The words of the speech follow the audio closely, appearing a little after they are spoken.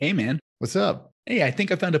Hey, man. What's up? Hey, I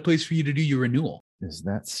think I found a place for you to do your renewal. Is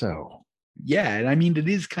that so? Yeah, and I mean, it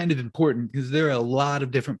is kind of important because there are a lot of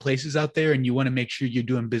different places out there, and you want to make sure you're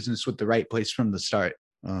doing business with the right place from the start.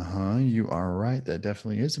 Uh-huh. You are right. That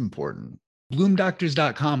definitely is important.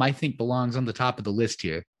 BloomDoctors.com, I think, belongs on the top of the list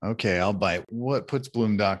here. Okay, I'll bite. What puts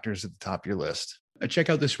Bloom Doctors at the top of your list?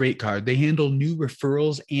 Check out this rate card. They handle new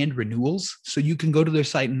referrals and renewals, so you can go to their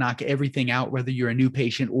site and knock everything out, whether you're a new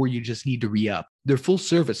patient or you just need to re up. They're full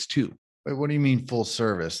service too. Wait, what do you mean full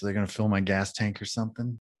service? They're going to fill my gas tank or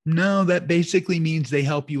something? No, that basically means they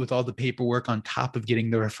help you with all the paperwork on top of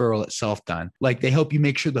getting the referral itself done. Like they help you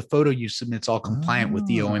make sure the photo you submit's all compliant with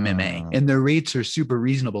the OMMA, and their rates are super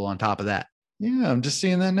reasonable on top of that. Yeah, I'm just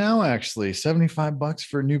seeing that now, actually. $75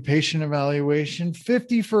 for a new patient evaluation,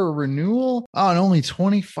 50 for a renewal. Oh, and only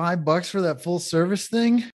 $25 for that full service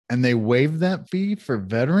thing. And they waived that fee for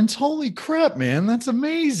veterans. Holy crap, man. That's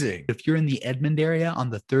amazing. If you're in the Edmond area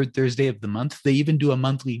on the third Thursday of the month, they even do a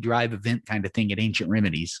monthly drive event kind of thing at Ancient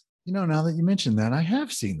Remedies. You know, now that you mentioned that, I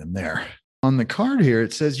have seen them there. On the card here,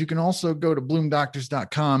 it says you can also go to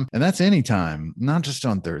bloomdoctors.com, and that's anytime, not just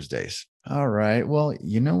on Thursdays. All right. Well,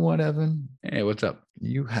 you know what, Evan? Hey, what's up?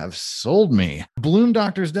 You have sold me. Bloom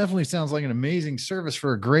Doctors definitely sounds like an amazing service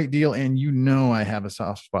for a great deal. And you know I have a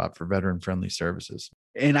soft spot for veteran-friendly services.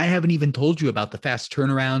 And I haven't even told you about the fast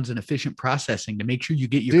turnarounds and efficient processing to make sure you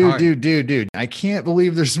get your card. Dude. I can't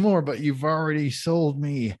believe there's more, but you've already sold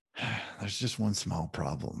me. There's just one small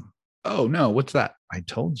problem. Oh, no. What's that? I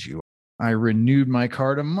told you. I renewed my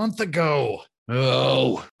card a month ago.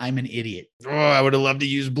 Oh, I'm an idiot. Oh, I would have loved to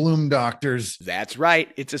use Bloom Doctors. That's right.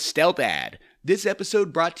 It's a stealth ad. This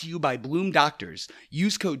episode brought to you by Bloom Doctors.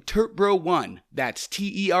 Use code TERPBRO1, that's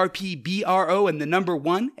TERPBRO and the number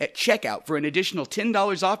 1 at checkout for an additional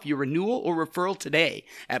 $10 off your renewal or referral today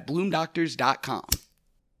at bloomdoctors.com.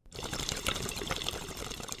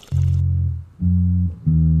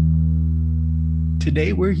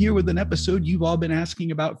 Today, we're here with an episode you've all been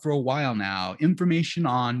asking about for a while now. Information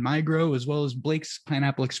on my grow as well as Blake's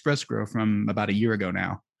Pineapple Express grow from about a year ago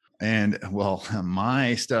now. And well,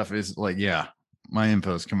 my stuff is like, my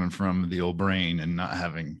info is coming from the old brain and not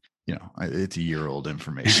having, it's a year-old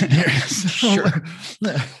information here. Sure.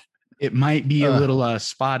 It might be a little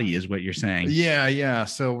spotty is what you're saying. Yeah.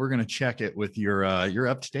 So we're going to check it with your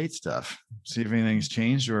up-to-date stuff. See if anything's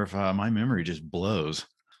changed or if my memory just blows.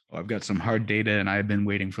 I've got some hard data and I've been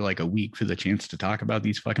waiting for like a week for the chance to talk about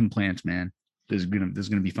these fucking plants, man. This is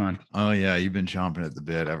gonna be fun. Oh yeah, you've been chomping at the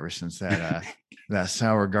bit ever since that that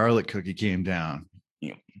sour garlic cookie came down.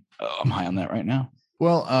 Yeah. Oh, I'm high on that right now.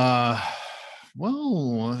 Well,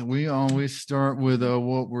 we always start with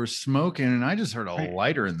what we're smoking, and I just heard a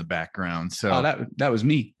lighter in the background. So that was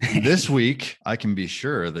me. This week, I can be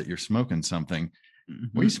sure that you're smoking something. Mm-hmm.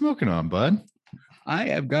 What are you smoking on, bud? I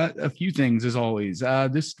have got a few things as always.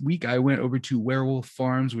 This week I went over to Werewolf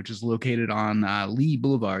Farms, which is located on Lee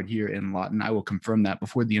Boulevard here in Lawton. I will confirm that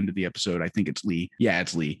before the end of the episode. I think it's Lee. Yeah,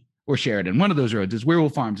 it's Lee or Sheridan. One of those roads is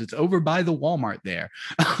Werewolf Farms. It's over by the Walmart there.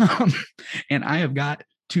 And I have got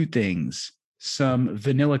two things, some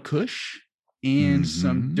Vanilla Kush and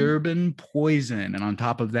some Durban Poison. And on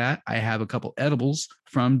top of that, I have a couple edibles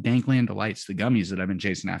from Dankland Delights, the gummies that I've been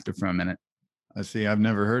chasing after for a minute. I see. I've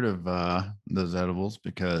never heard of those edibles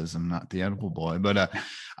because I'm not the edible boy, but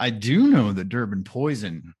I do know that Durban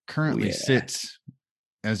Poison currently sits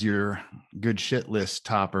as your good shit list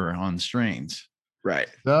topper on strains. Right.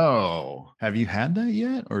 So have you had that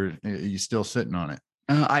yet, or are you still sitting on it?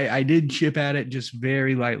 I did chip at it just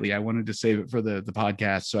very lightly. I wanted to save it for the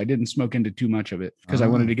podcast, so I didn't smoke into too much of it because I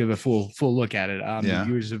wanted to give a full look at it. The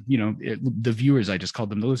viewers of the viewers, I just called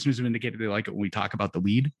them. The listeners have indicated they like it when we talk about the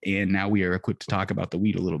weed, and now we are equipped to talk about the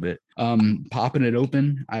weed a little bit. Popping it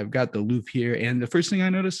open, I've got the loop here, and the first thing I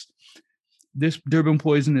noticed, this Durban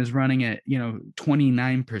Poison is running at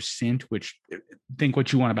 29%, which think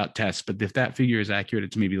what you want about tests, but if that figure is accurate,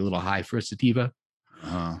 it's maybe a little high for a sativa.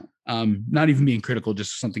 Not even being critical,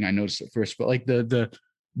 just something I noticed at first, but like the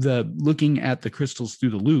looking at the crystals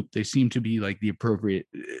through the loop, they seem to be like the appropriate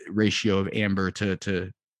ratio of amber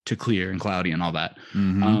to clear and cloudy and all that.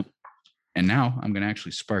 And now I'm going to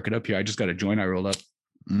actually spark it up here. I just got a joint I rolled up.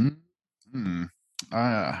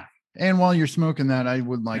 And while you're smoking that, I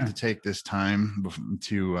would like to take this time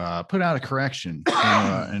to put out a correction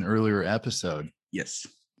from an earlier episode. Yes.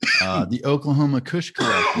 The Oklahoma Kush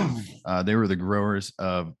Collective. They were the growers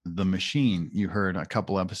of The Machine. You heard a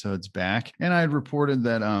couple episodes back, and I had reported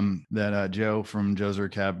that Joe from Joe's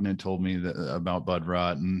Herb Cabinet told me that about bud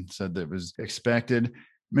rot and said that it was expected.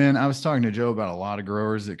 Man, I was talking to Joe about a lot of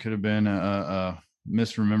growers that could have been a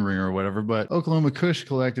misremembering or whatever, but Oklahoma Kush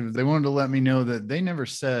Collective, they wanted to let me know that they never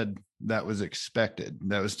said that was expected.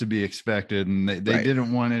 That was to be expected. And they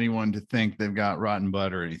didn't want anyone to think they've got rotten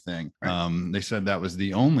butt or anything. Right. They said that was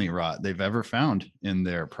the only rot they've ever found in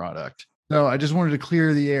their product. So I just wanted to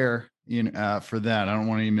clear the air for that. I don't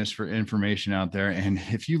want any misinformation out there. And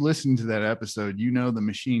if you listen to that episode, you know the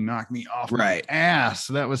machine knocked me off my ass.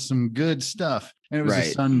 So that was some good stuff. And it was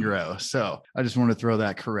a sun grow. So I just want to throw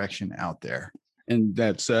that correction out there. And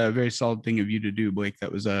that's a very solid thing of you to do, Blake.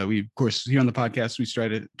 That was we, of course, here on the podcast, we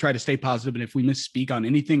try to stay positive. And if we misspeak on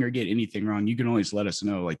anything or get anything wrong, you can always let us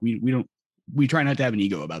know. Like we try not to have an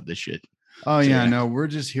ego about this shit. Oh, yeah, no, we're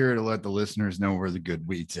just here to let the listeners know where the good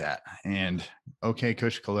weed's at. And OK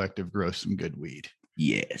Kush Collective grows some good weed.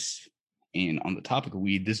 Yes. And on the topic of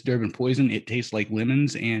weed, this Durban Poison, it tastes like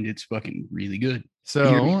lemons and it's fucking really good.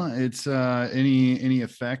 So it's any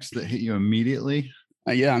effects that hit you immediately?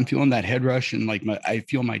 Yeah, I'm feeling that head rush and like I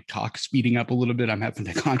feel my talk speeding up a little bit. I'm having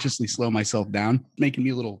to consciously slow myself down, making me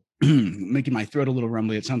a little making my throat a little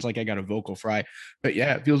rumbly. It sounds like I got a vocal fry, but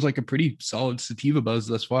yeah, it feels like a pretty solid sativa buzz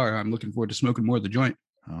thus far. I'm looking forward to smoking more of the joint.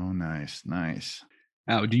 Oh, nice.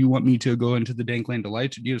 Now, do you want me to go into the Dankland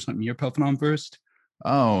Delights, or do you have something you're puffing on first?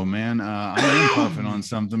 Oh man, I am puffing on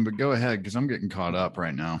something, but go ahead because I'm getting caught up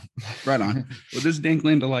right now. Right on. Well, this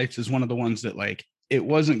Dankland Delights is one of the ones that like it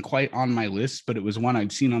wasn't quite on my list, but it was one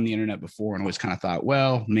I'd seen on the internet before and always kind of thought,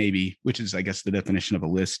 well, maybe, which is, I guess, the definition of a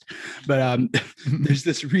list. But there's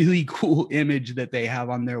this really cool image that they have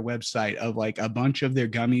on their website of like a bunch of their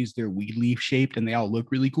gummies. They're weed leaf shaped and they all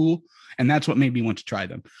look really cool. And that's what made me want to try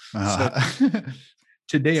them. So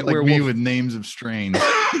today it's like me with names of strains.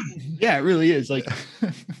 Yeah, it really is. Like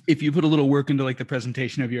if you put a little work into like the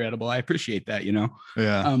presentation of your edible, I appreciate that, you know?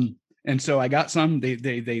 Yeah. And so I got some,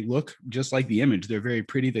 they look just like the image. They're very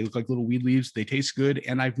pretty. They look like little weed leaves. They taste good.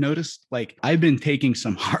 And I've noticed like I've been taking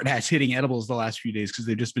some hard ass hitting edibles the last few days because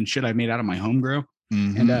they've just been shit I made out of my home grow.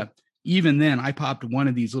 Mm-hmm. And even then I popped one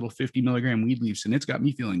of these little 50 milligram weed leaves and it's got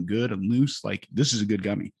me feeling good and loose. Like this is a good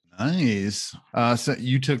gummy. Nice. So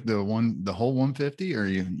you took the whole 150 or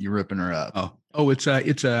you ripping her up? Oh, it's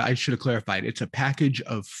I should have clarified. It's a package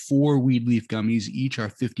of 4 weed leaf gummies. Each are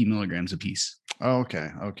 50 milligrams a piece. Oh,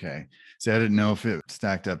 okay. So I didn't know if it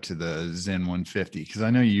stacked up to the Zen 150 because I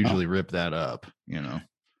know you usually rip that up, you know.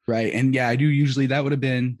 Right. And yeah, I do usually. That would have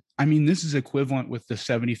been, I mean, this is equivalent with the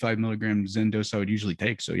 75 milligram Zen dose I would usually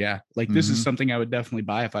take. So yeah, like this is something I would definitely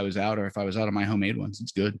buy if I was out or if I was out of my homemade ones.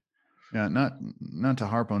 It's good. Yeah, not to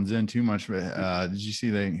harp on Zen too much, but did you see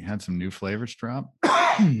they had some new flavors drop?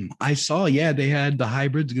 I saw, yeah, they had the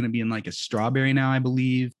hybrid's going to be in like a strawberry now, I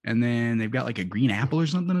believe. And then they've got like a green apple or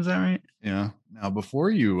something. Is that right? Yeah. Now, before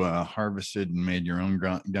you harvested and made your own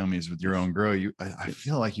gummies with your own grow, I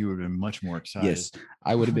feel like you would have been much more excited. Yes,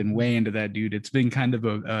 I would have been way into that, dude. It's been kind of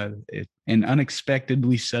an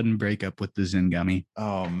unexpectedly sudden breakup with the Zen gummy.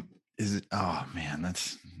 Is it? Oh man,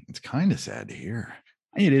 it's kind of sad to hear.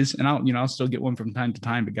 It is, and I'll still get one from time to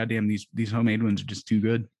time, but goddamn, these homemade ones are just too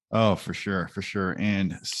good. Oh, for sure,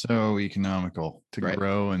 and so economical to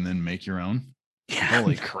grow and then make your own. Yeah.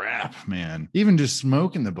 Holy crap, man! Even just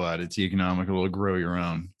smoking the bud, it's economical to grow your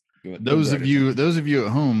own. Those of you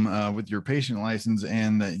at home with your patient license,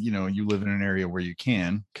 and that you live in an area where you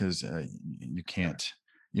can, because you can't.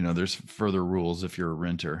 There's further rules if you're a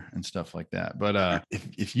renter and stuff like that. But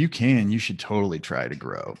if you can, you should totally try to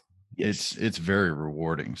grow. Yes. It's very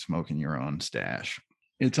rewarding smoking your own stash.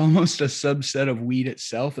 It's almost a subset of weed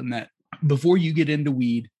itself, in that before you get into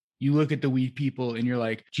weed, you look at the weed people and you're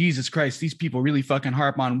like, Jesus Christ, these people really fucking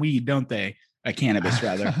harp on weed, don't they? Cannabis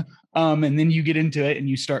rather. And then you get into it and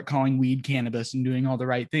you start calling weed cannabis and doing all the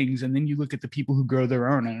right things. And then you look at the people who grow their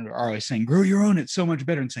own and are always saying, grow your own. It's so much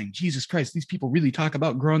better. And saying, Jesus Christ, these people really talk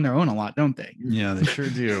about growing their own a lot, don't they? Yeah, they sure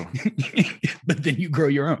do. But then you grow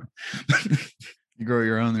your own. You grow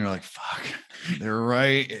your own, and you're like, fuck, they're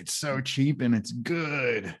right. It's so cheap and it's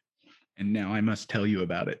good. And now I must tell you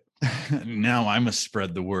about it. Now I must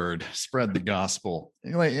spread the word, spread the gospel.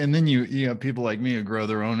 Anyway, and then you have people like me who grow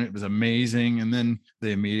their own. It was amazing. And then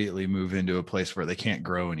they immediately move into a place where they can't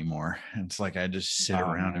grow anymore. And it's like I just sit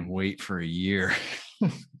around and wait for a year.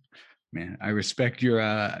 Man, I respect your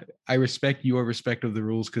respect of the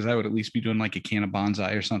rules, because I would at least be doing like a can of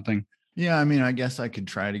bonsai or something. Yeah, I mean, I guess I could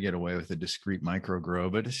try to get away with a discreet micro grow,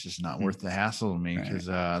 but it's just not worth the hassle to me, because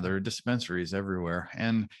there are dispensaries everywhere,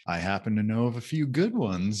 and I happen to know of a few good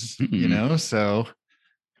ones, so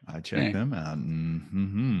I check them out.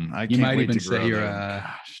 And I can't wait to grow.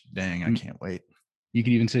 Gosh, dang, I can't wait. You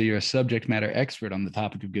could even say you're a subject matter expert on the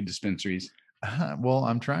topic of good dispensaries. Well,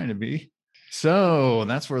 I'm trying to be. So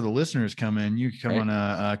that's where the listeners come in. You come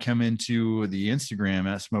on, come into the Instagram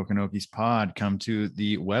at Smokin' Okies Pod. Come to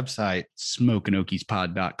the website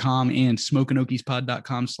smokinokiespod.com and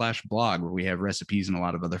smokinokiespod.com/blog, where we have recipes and a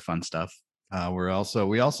lot of other fun stuff. We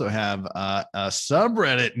also have a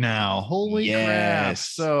subreddit now. Holy crap.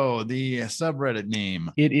 So the subreddit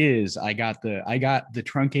name. It is, I got the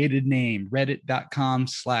truncated name,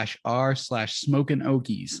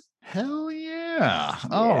 reddit.com/r/smokinokies. Hell yeah.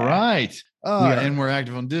 All right. And we're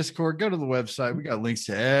active on Discord. Go to the website. We got links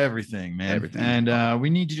to everything, man. Everything. And we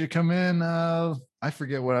need you to come in. I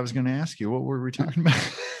forget what I was going to ask you. What were we talking about?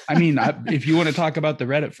 I mean, if you want to talk about the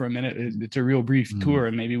Reddit for a minute, it's a real brief tour,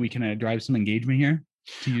 and maybe we can drive some engagement here.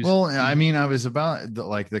 I mean, I was about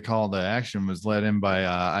the call to action was led in by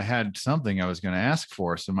I had something I was going to ask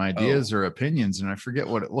for, some ideas or opinions, and I forget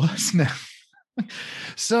what it was now.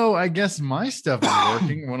 So I guess my stuff is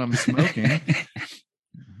working when I'm smoking,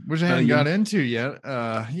 which I haven't got into yet.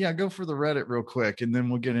 Go for the Reddit real quick, and then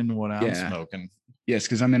we'll get into what I'm smoking. Yes,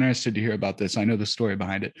 because I'm interested to hear about this. I know the story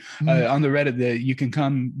behind it. On the Reddit, you can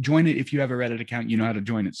come join it. If you have a Reddit account, you know how to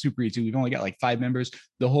join it. Super easy. We've only got like 5 members.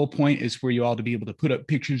 The whole point is for you all to be able to put up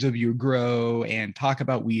pictures of your grow and talk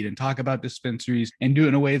about weed and talk about dispensaries and do it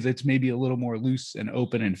in a way that's maybe a little more loose and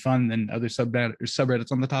open and fun than other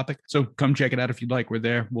subreddits on the topic. So come check it out if you'd like. We're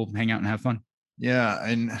there. We'll hang out and have fun. Yeah,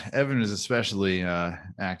 and Evan is especially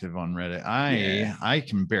active on Reddit. I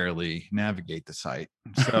can barely navigate the site,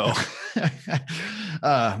 so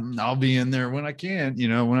I'll be in there when I can,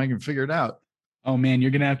 when I can figure it out. Oh man, you're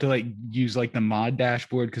gonna have to use the mod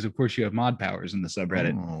dashboard, because of course you have mod powers in the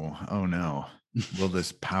subreddit. Oh no! Will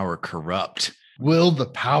this power corrupt? Will the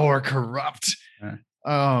power corrupt?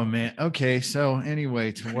 Oh man. Okay. So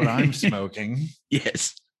anyway, to what I'm smoking.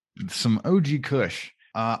 Yes, some OG Kush.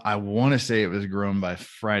 I want to say it was grown by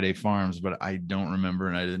Friday Farms, but I don't remember,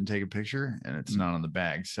 and I didn't take a picture, and it's not on the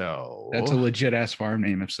bag. So that's a legit ass farm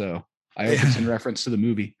name. If so, I hope it's in reference to the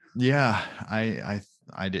movie. Yeah, I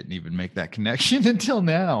didn't even make that connection until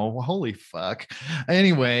now. Holy fuck.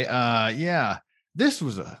 Anyway, this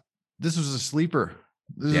was a sleeper.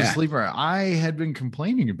 This is a sleeper. I had been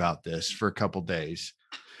complaining about this for a couple days.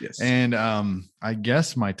 Yes. And I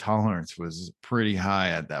guess my tolerance was pretty high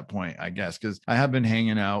at that point, I guess, because I have been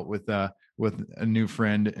hanging out with a new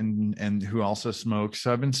friend and who also smokes.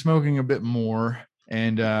 So I've been smoking a bit more,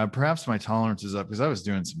 and perhaps my tolerance is up because I was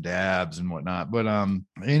doing some dabs and whatnot. But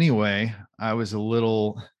anyway, I was a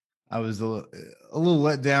little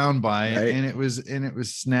let down by it, and it was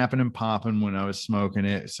snapping and popping when I was smoking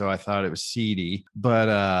it. So I thought it was seedy, but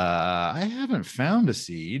I haven't found a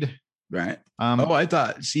seed. Right. I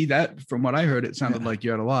thought, that from what I heard, it sounded like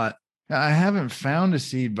you had a lot. I haven't found a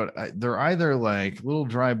seed, but they're either like little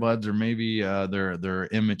dry buds or maybe they're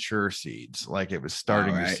immature seeds. Like it was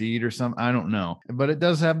starting to seed or something. I don't know, but it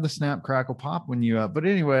does have the snap, crackle, pop when you, but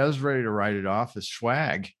anyway, I was ready to write it off as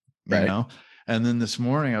swag, you know? And then this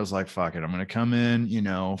morning I was like, fuck it. I'm going to come in,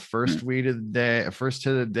 first weed of the day, first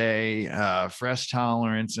to the day, fresh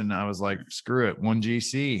tolerance. And I was like, screw it. 1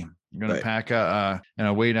 GC. I'm going to pack and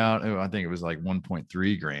I weighed out, I think it was like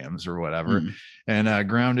 1.3 grams or whatever, and I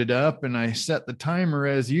ground it up, and I set the timer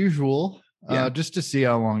as usual, just to see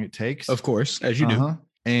how long it takes. Of course, as you do.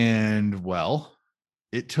 And well,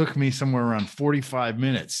 it took me somewhere around 45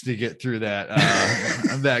 minutes to get through that,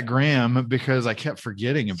 that gram, because I kept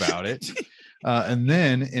forgetting about it. And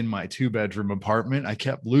then in my 2-bedroom apartment, I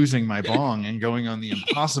kept losing my bong and going on the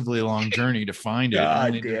impossibly long journey to find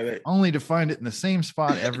it. Only to find it in the same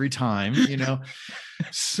spot every time,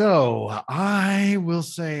 So I will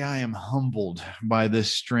say I am humbled by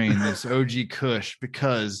this strain, this OG Kush,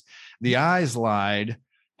 because the eyes lied.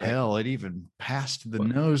 Hell, it even passed the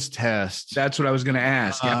nose test. That's what I was going to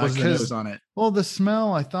ask. Yeah, what's the nose on it? Well, the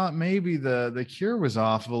smell, I thought maybe the cure was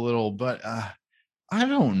off a little, but I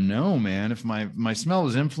don't know, man, if my smell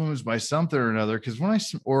was influenced by something or another, because when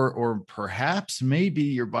or perhaps maybe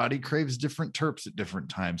your body craves different terps at different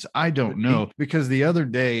times. I don't know, because the other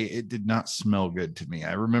day it did not smell good to me.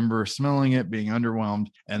 I remember smelling it, being underwhelmed,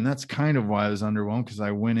 and that's kind of why I was underwhelmed, because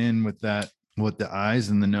I went in with the eyes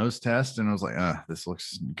and the nose test, and I was like, this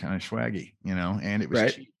looks kind of swaggy, and it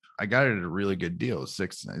was cheap. I got it at a really good deal. It's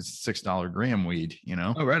 $6 gram weed,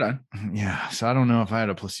 Oh, right on. Yeah. So I don't know if I had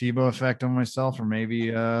a placebo effect on myself, or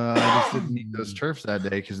maybe I just didn't need those turfs that day,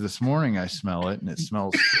 because this morning I smell it and it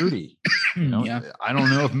smells fruity. I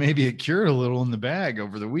don't know if maybe it cured a little in the bag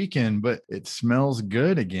over the weekend, but it smells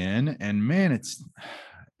good again. And man, it's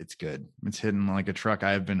good. It's hitting like a truck.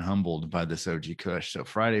 I have been humbled by this OG Kush. So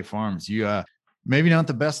Friday Farms, maybe not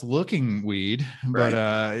the best looking weed, but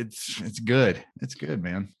it's good. It's good,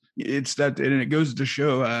 man. It's that, and it goes to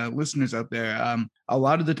show listeners out there. A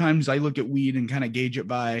lot of the times I look at weed and kind of gauge it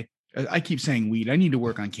by. I keep saying weed. I need to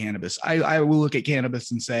work on cannabis. I will look at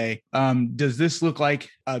cannabis and say, does this look like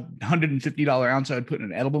a $150 ounce I would put in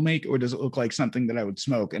an edible make, or does it look like something that I would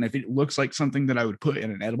smoke? And if it looks like something that I would put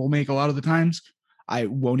in an edible make, a lot of the times, I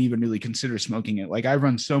won't even really consider smoking it. Like I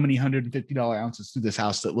run so many $150 ounces through this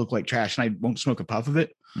house that look like trash, and I won't smoke a puff of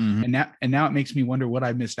it. And now it makes me wonder what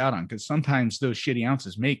I missed out on, because sometimes those shitty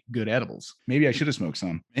ounces make good edibles. Maybe I should have smoked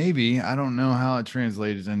some. Maybe. I don't know how it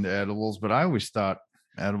translated into edibles, but I always thought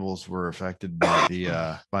edibles were affected by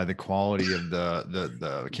the quality of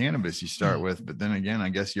the cannabis you start with. But then again, I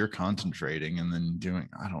guess you're concentrating and then doing,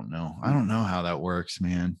 I don't know how that works,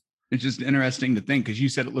 man. It's just interesting to think, because you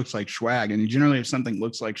said it looks like swag, and generally if something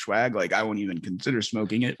looks like swag, like I won't even consider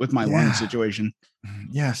smoking it with my lung situation.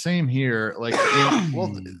 Yeah, same here. Like,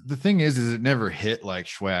 well, the thing is it never hit like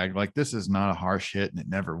swag. Like this is not a harsh hit, and it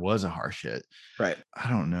never was a harsh hit. Right. I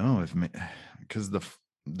don't know because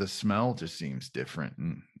the smell just seems different,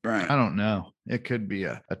 and right. I don't know. It could be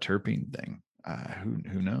a terpene thing.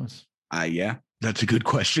 Who knows? Yeah. That's a good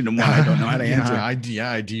question, and why I don't know how to answer.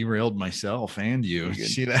 I derailed myself and you.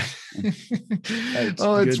 See that? It's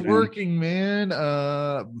good, working, man.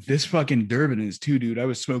 This fucking Durban is too, dude. I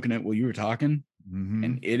was smoking it while you were talking,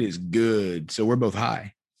 and it is good. So we're both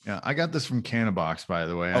high. Yeah, I got this from Cannabox, by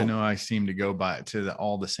the way. I know I seem to go by to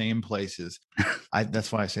all the same places.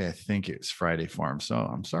 That's why I say I think it's Friday Farm. So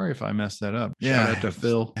I'm sorry if I messed that up. Shout out to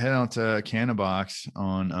Phil. Head out to Cannabox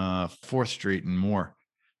on 4th Street and more.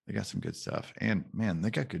 They got some good stuff, and man, they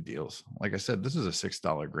got good deals. Like I said, this is a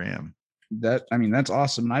 $6 gram. That's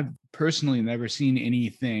awesome. I've personally never seen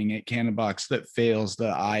anything at Cannabox that fails the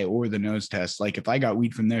eye or the nose test. Like if I got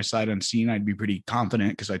weed from their side unseen, I'd be pretty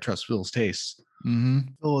confident because I trust Phil's tastes. Phil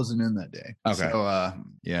wasn't in that day. Okay. So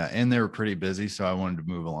and they were pretty busy, so I wanted to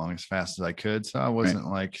move along as fast as I could. So I wasn't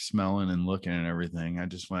like smelling and looking and everything. I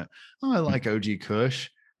just went, I like OG Kush.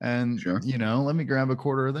 And, let me grab a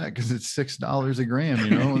quarter of that because it's $6 a gram,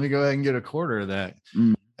 let me go ahead and get a quarter of that.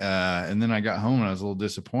 And then I got home and I was a little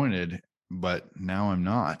disappointed, but now I'm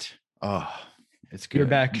not. Oh, it's good. You're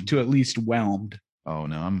back to at least whelmed. Oh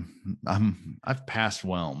no, I've passed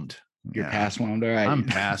whelmed. You're past whelmed. All right. I'm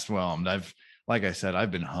past whelmed. Like I said, I've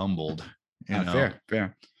been humbled.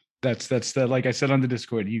 Fair. That's the, like I said on the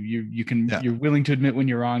Discord, you're willing to admit when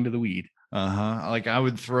you're wrong to the weed. Like I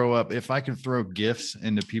would throw up, if I could throw GIFs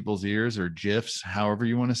into people's ears, or GIFs, however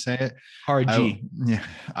you want to say it. Hard G.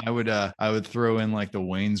 I would throw in like the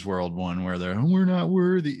Wayne's World one where we're not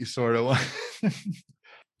worthy sort of one.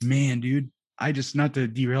 Man, dude. Not to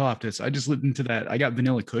derail off this, I just listened to that. I got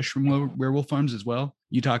Vanilla Kush from Werewolf Farms as well.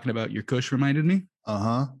 You talking about your Kush reminded me.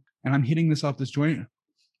 And I'm hitting this off this joint.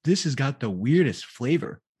 This has got the weirdest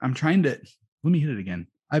flavor. I'm trying to, let me hit it again.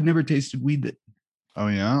 I've never tasted weed that. Oh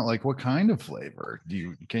yeah, like what kind of flavor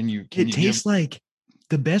can you tastes like,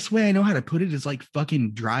 the best way I know how to put it is like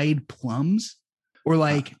fucking dried plums or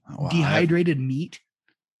like dehydrated meat.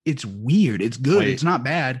 It's weird. It's good. It's not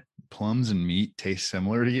bad. Plums and meat taste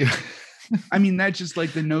similar to you. I mean, that's just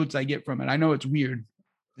like the notes I get from it. I know it's weird.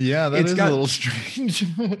 Yeah, it's a little strange.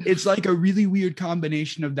 It's like a really weird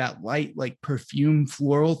combination of that light, like perfume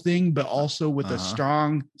floral thing, but also with a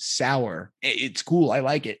strong sour. It's cool. I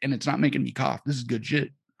like it. And it's not making me cough. This is good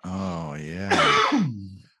shit. Oh, yeah.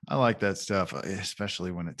 I like that stuff,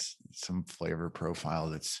 especially when it's some flavor profile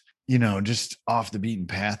that's, just off the beaten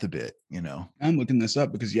path a bit, I'm looking this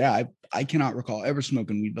up because, I cannot recall ever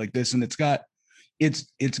smoking weed like this. And it's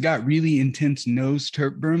got really intense nose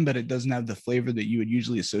terp burn, but it doesn't have the flavor that you would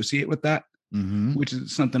usually associate with that, which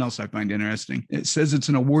is something else I find interesting. It says it's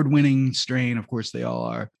an award-winning strain. Of course, they all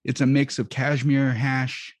are. It's a mix of cashmere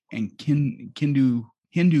hash and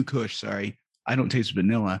Hindu Kush. Sorry, I don't taste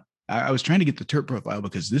vanilla. I was trying to get the terp profile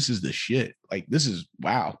because this is the shit. Like this is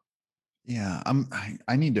wow. Yeah,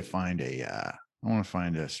 I need to find I want to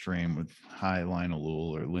find a strain with high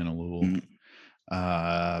linalool or linalool.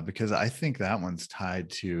 Because I think that one's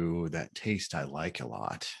tied to that taste I like a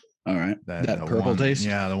lot. All right. That purple taste?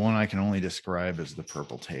 Yeah, the one I can only describe as the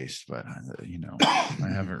purple taste, but I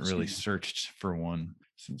haven't really searched for one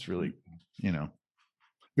since really,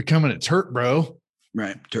 becoming a terp bro.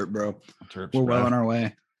 Right. Terp bro. Terps, We're well on our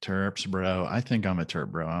way. Terps bro. I think I'm a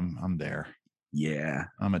terp bro. I'm there. Yeah.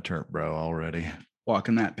 I'm a terp bro already.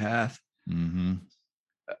 Walking that path.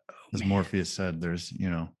 As Morpheus said, there's,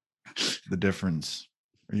 the difference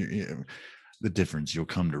you'll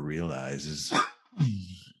come to realize is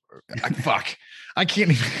I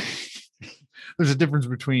can't even There's a difference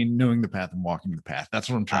between knowing the path and walking the path. That's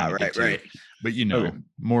what I'm trying to get to. Right. But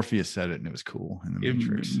Morpheus said it and it was cool in the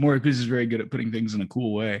Matrix. Morpheus is very good at putting things in a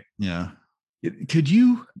cool way. Yeah. Could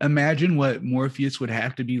you imagine what Morpheus would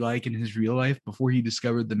have to be like in his real life before he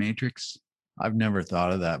discovered the Matrix? I've never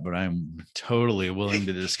thought of that, but I'm totally willing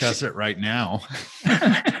to discuss it right now.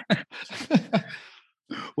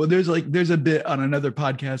 Well, there's a bit on another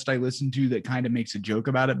podcast I listened to that kind of makes a joke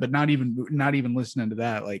about it, but not even listening to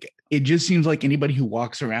that. Like, it just seems like anybody who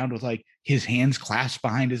walks around with like his hands clasped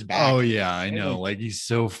behind his back. Oh yeah, I know. Like he's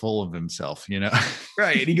so full of himself,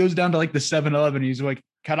 Right. And he goes down to like the 7-Eleven. He's like,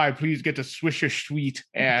 "Can I please get a Swisher Sweet?"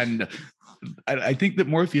 And I think that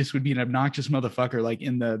Morpheus would be an obnoxious motherfucker, like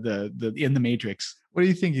in the Matrix. What do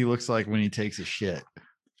you think he looks like when he takes a shit?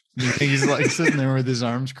 You think he's like sitting there with his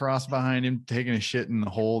arms crossed behind him, taking a shit in the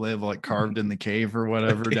hole they have like carved in the cave or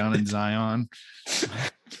whatever down in Zion?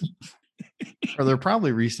 Or they're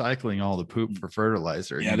probably recycling all the poop for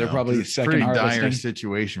fertilizer. Yeah, they're probably pretty dire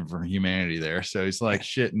situation for humanity there. So he's like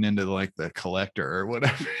shitting into like the collector or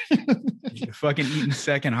whatever. You're fucking eating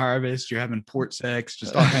second harvest. You're having port sex,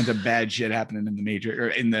 just all kinds of bad shit happening in the Matrix, or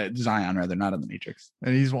in the Zion, rather, not in the Matrix.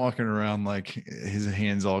 And he's walking around like his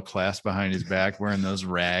hands all clasped behind his back, wearing those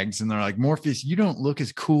rags. And they're like, "Morpheus, you don't look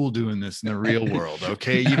as cool doing this in the real world.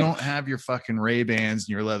 Okay. You don't have your fucking Ray-Bans and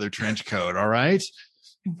your leather trench coat. All right.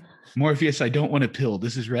 Morpheus, I don't want a pill.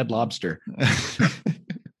 This is Red Lobster."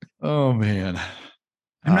 Oh man.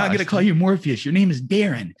 I'm not going to call you Morpheus. Your name is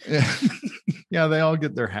Darren. Yeah, they all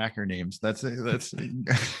get their hacker names. That's it. That's and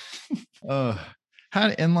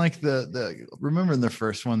like the remember in the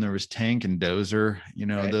first one there was Tank and Dozer,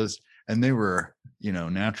 right. Those, and they were,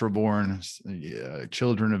 natural born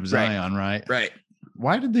children of Zion, right? Right.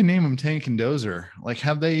 Why did they name them Tank and Dozer? Like,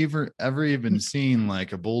 have they ever even seen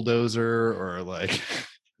like a bulldozer or like,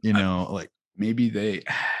 like maybe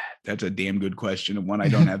that's a damn good question, and one I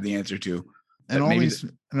don't have the answer to. And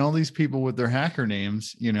all these people with their hacker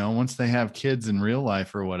names, once they have kids in real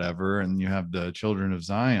life or whatever, and you have the children of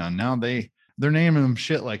Zion, now they're naming them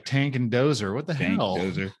shit like Tank and Dozer. What the hell?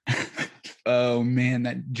 Dozer. Oh man,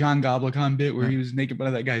 that John Goblikon bit where he was making fun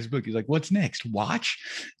of that guy's book. He's like, "What's next? Watch?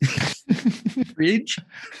 Fridge?"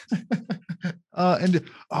 And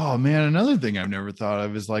oh man, another thing I've never thought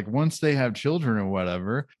of is like once they have children or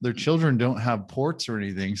whatever, their children don't have ports or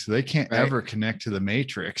anything, so they can't ever connect to the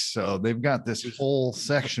Matrix. So they've got this whole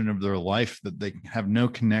section of their life that they have no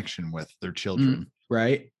connection with their children.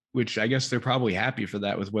 Right. Which I guess they're probably happy for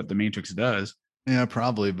that with what the Matrix does. Yeah,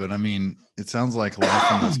 probably. But I mean, it sounds like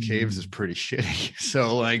life in those caves is pretty shitty.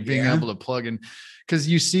 So like being able to plug in, because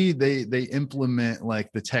you see they implement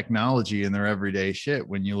like the technology in their everyday shit.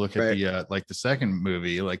 When you look at the like the second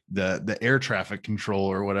movie, like the air traffic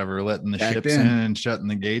control or whatever, letting the ships in and shutting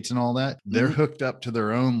the gates and all that, they're hooked up to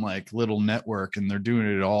their own like little network and they're doing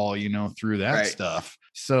it all, through that stuff.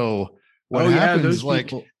 So what happens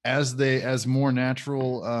like as more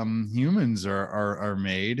natural humans are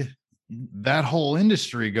made, that whole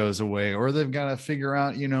industry goes away, or they've got to figure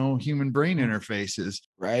out, human brain interfaces.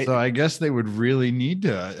 Right. So I guess they would really need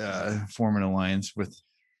to form an alliance with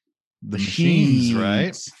the machines,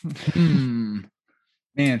 right?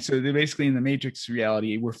 Man, so they're basically in the Matrix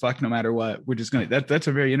reality, we're fucked no matter what. We're just that's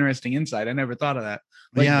a very interesting insight. I never thought of that.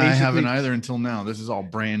 Like, yeah, I haven't either until now. This is all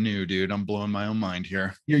brand new, dude. I'm blowing my own mind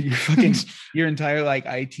here. Your fucking your entire like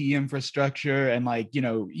IT infrastructure and like,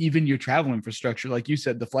 even your travel infrastructure, like you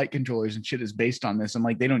said, the flight controllers and shit is based on this. And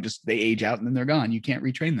like they age out and then they're gone. You can't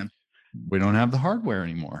retrain them. We don't have the hardware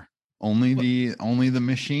anymore. Only the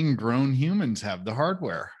machine grown humans have the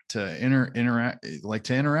hardware to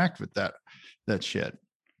interact with that shit.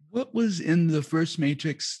 What was in the first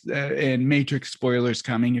Matrix, and Matrix spoilers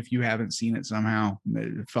coming if you haven't seen it somehow,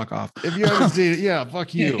 fuck off. If you haven't seen it, yeah,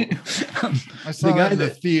 fuck you. I saw that in the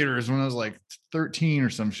theaters when I was like 13 or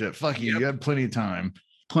some shit. Fuck you. You had plenty of time.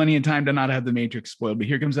 Plenty of time to not have the Matrix spoiled, but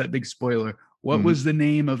here comes that big spoiler. What was the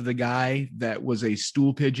name of the guy that was a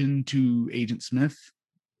stool pigeon to Agent Smith?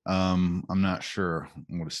 I'm not sure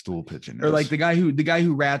what a stool pigeon is. Or like the guy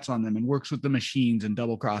who rats on them and works with the machines and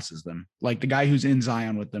double crosses them, like the guy who's in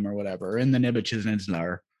Zion with them or whatever, or in the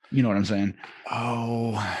Nebuchadnezzar. You know what I'm saying?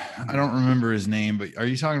 Oh, I don't remember his name, but are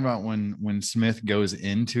you talking about when Smith goes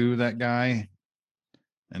into that guy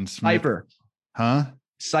and Smith, Cypher? Huh?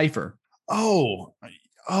 Cypher. Oh,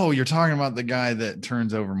 you're talking about the guy that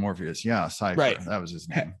turns over Morpheus. Yeah, Cypher. Right. That was his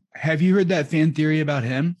name. Have you heard that fan theory about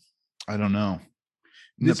him? I don't know.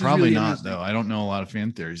 Probably really not, though. I don't know a lot of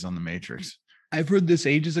fan theories on the Matrix. I've heard this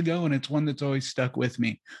ages ago, and it's one that's always stuck with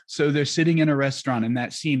me. So they're sitting in a restaurant in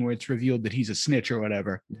that scene where it's revealed that he's a snitch or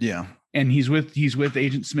whatever. Yeah. And he's with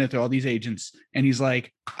Agent Smith or all these agents. And he's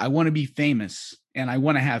like, I want to be famous and I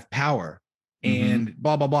want to have power and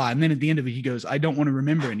blah, blah, blah. And then at the end of it, he goes, I don't want to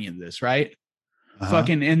remember any of this. Right.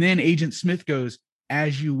 Fucking. And then Agent Smith goes,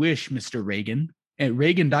 as you wish, Mr. Reagan. And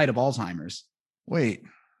Reagan died of Alzheimer's. Wait,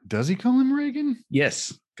 does he call him Reagan?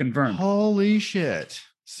 Yes. Confirmed. Holy shit.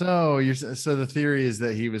 So the theory is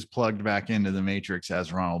that he was plugged back into the Matrix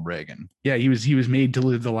as Ronald Reagan. Yeah, he was made to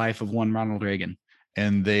live the life of one Ronald Reagan.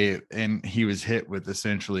 And he was hit with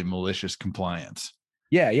essentially malicious compliance.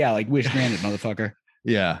 Yeah, like wish granted, motherfucker.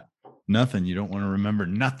 Yeah. Nothing. You don't want to remember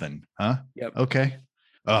nothing, huh? Yep. Okay.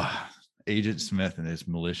 Agent Smith and his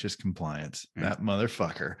malicious compliance. That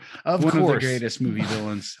motherfucker. Of course. One of the greatest movie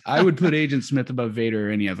villains. I would put Agent Smith above Vader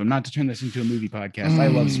or any of them. Not to turn this into a movie podcast. I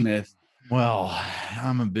love Smith. Well,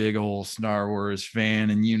 I'm a big old Star Wars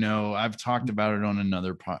fan, and I've talked about it on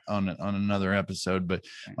another episode. But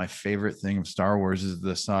my favorite thing of Star Wars is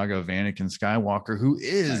the saga of Anakin Skywalker, who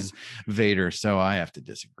is Vader. So I have to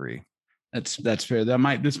disagree. That's fair.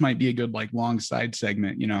 This might be a good like long side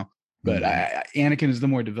segment, But Anakin is the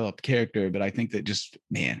more developed character. But I think that just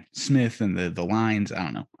Smith and the lines. I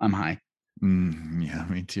don't know. I'm high. Yeah,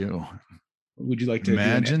 me too. Would you like to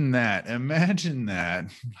imagine that? Imagine that.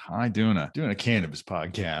 I doing a cannabis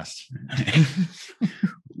podcast.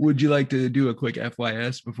 Would you like to do a quick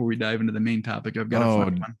FYS before we dive into the main topic? I've got a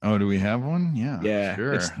fun one. Oh, do we have one? Yeah,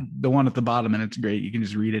 sure. It's the one at the bottom, and it's great. You can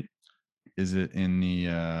just read it. Is it in the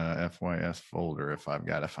FYS folder? If I've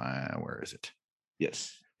got to find, where is it?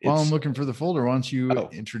 Yes. While I'm looking for the folder, why don't you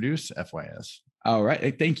introduce FYS? All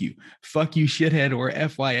right. Thank you. Fuck You Shithead, or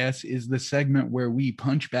FYS, is the segment where we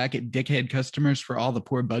punch back at dickhead customers for all the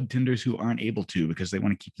poor bud tenders who aren't able to because they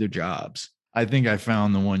want to keep their jobs. I think I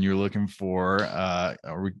found the one you're looking for.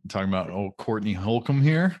 Are we talking about old Courtney Holcomb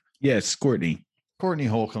here? Yes, Courtney. Courtney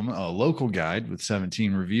Holcomb, a local guide with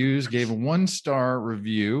 17 reviews, gave a 1-star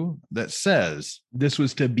review that says, this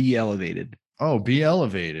was to Be Elevated. Oh, Be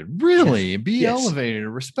Elevated. Really? Yes. Be Elevated, a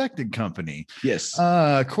respected company. Yes.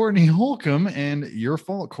 Courtney Holcomb, and your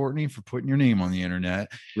fault, Courtney, for putting your name on the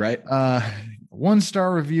internet. Right.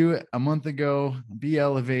 1-star review a month ago. Be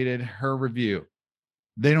Elevated, her review.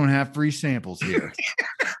 They don't have free samples here.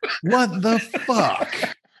 What the fuck?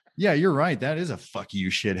 Yeah, you're right. That is a fuck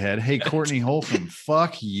you, shithead. Hey, Courtney Holcomb,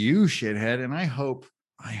 fuck you, shithead. And I hope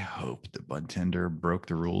the bud tender broke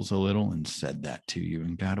the rules a little and said that to you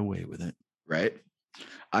and got away with it. Right.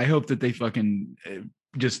 I hope that they fucking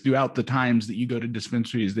just throughout the times that you go to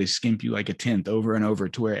dispensaries, they skimp you like a 10th over and over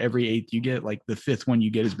to where every 8th you get, like the 5th one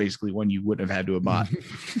you get is basically one you wouldn't have had to have bought.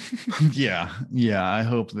 Yeah. I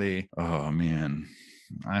hope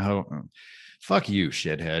fuck you,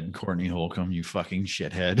 shithead. Courtney Holcomb, you fucking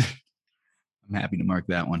shithead. I'm happy to mark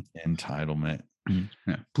that one. Entitlement.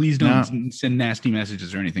 Yeah. Please don't send nasty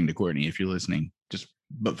messages or anything to Courtney if you're listening.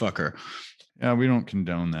 But fuck her. Yeah, we don't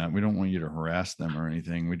condone that. We don't want you to harass them or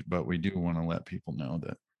anything. But we do want to let people know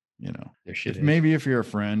that, maybe if you're a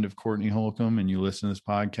friend of Courtney Holcomb and you listen to this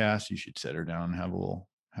podcast, you should sit her down and have a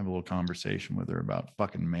little conversation with her about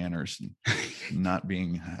fucking manners and not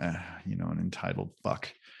being, an entitled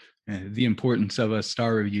fuck. The importance of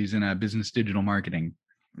star reviews in business digital marketing.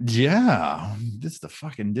 Yeah, this is the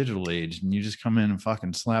fucking digital age, and you just come in and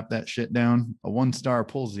fucking slap that shit down. A 1-star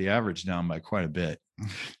pulls the average down by quite a bit.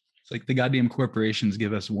 It's like the goddamn corporations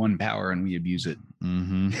give us one power and we abuse it.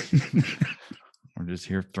 We're just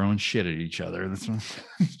here throwing shit at each other. That's what,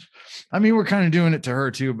 I mean, we're kind of doing it to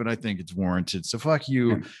her too, but I think it's warranted. So fuck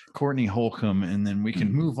you, Courtney Holcomb, and then we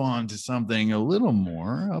can move on to something a little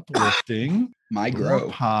more uplifting. My grow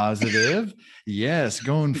positive. Yes,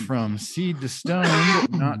 going from seed to stone.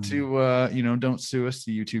 Not to don't sue us,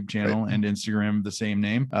 the YouTube channel and Instagram, the same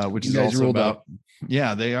name, which is also about.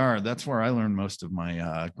 Yeah, they are. That's where I learned most of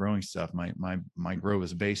my growing stuff. My grow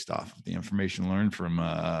is based off of the information learned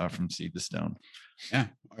from seed to stone. Yeah,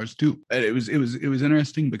 ours too. It was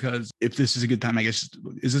interesting because if this is a good time, I guess,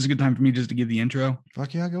 is this a good time for me just to give the intro?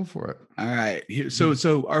 Fuck yeah, go for it. All right.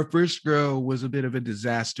 So our first grow was a bit of a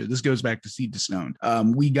disaster. This goes back to seed to stone.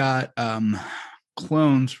 We got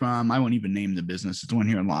clones from, I won't even name the business, it's one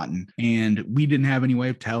here in Lawton, and we didn't have any way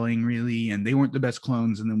of telling really, and they weren't the best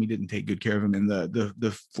clones, and then we didn't take good care of them, and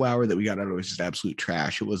the flour that we got out of it was just absolute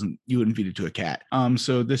trash. You wouldn't feed it to a cat.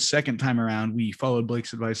 So this second time around, we followed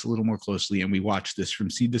Blake's advice a little more closely, and we watched this from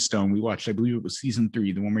seed to stone. We watched, I believe it was season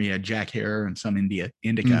 3, the one where you had Jack Harrer and some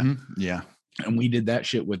indica. Yeah. And we did that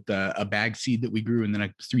shit with a bag seed that we grew and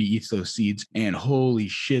then 3 ethos seeds. And holy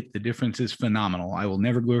shit, the difference is phenomenal. I will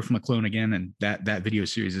never grow from a clone again. And that video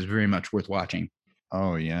series is very much worth watching.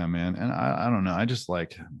 Oh yeah, man. And I don't know. I just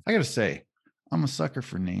like, I gotta say, I'm a sucker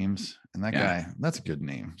for names. And that guy, that's a good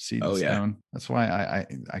name. Seed and Stone. That's why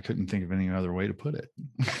I couldn't think of any other way to put it.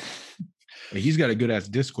 He's got a good ass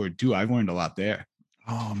Discord too. I've learned a lot there.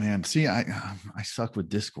 Oh man, see, I suck with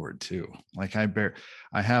Discord too. Like I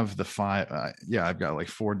have the 5. I've got like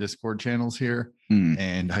 4 Discord channels here,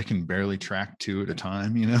 and I can barely track 2 at a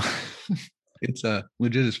time. You know, it's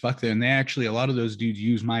legit as fuck there. And they actually, a lot of those dudes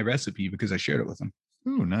use my recipe because I shared it with them.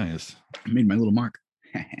 Oh, nice! I made my little mark.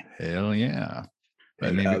 Hell yeah!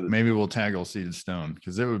 But, maybe we'll tag old Seed and Stone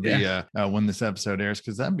because it would be when this episode airs,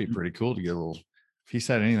 because that'd be pretty cool to get a little. If he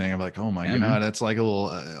said anything, I'm like, oh my god, that's like a little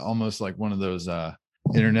almost like one of those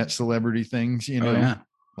internet celebrity things, you know.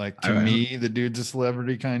 Like to me, the dude's a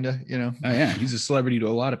celebrity, kind of, you know. Oh yeah, he's a celebrity to a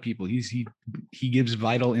lot of people. He gives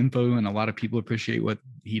vital info, and a lot of people appreciate what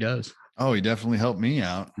he does. Oh, he definitely helped me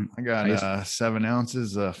out. I got 7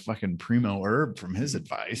 ounces of fucking primo herb from his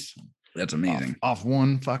advice. That's amazing. Off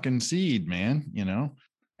 1 fucking seed, man, you know.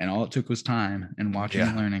 And all it took was time and watching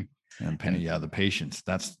and learning. And the patience.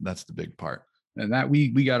 That's the big part. And that we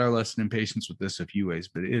got our lesson in patience with this a few ways,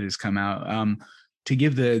 but it has come out. To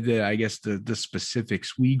give the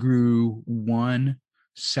specifics, we grew 1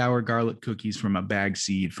 sour garlic cookies from a bag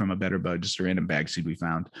seed from a Better Bud, just a random bag seed we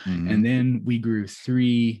found. And then we grew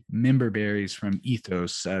 3 member berries from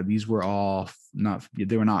Ethos. These were all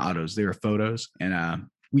they were not autos, they were photos. And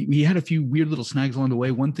we had a few weird little snags along the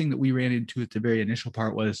way. One thing that we ran into at the very initial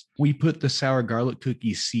part was we put the sour garlic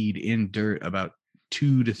cookie seed in dirt about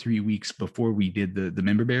 2 to 3 weeks before we did the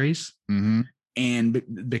member berries. And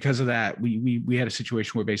because of that, we had a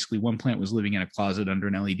situation where basically 1 plant was living in a closet under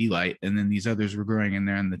an LED light, and then these others were growing in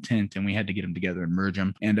there in the tent, and we had to get them together and merge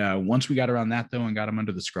them. And once we got around that, though, and got them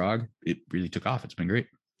under the scrog, it really took off. It's been great.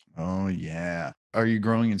 Oh, yeah. Are you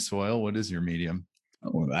growing in soil? What is your medium?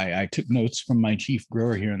 Oh, I took notes from my chief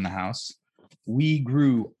grower here in the house. We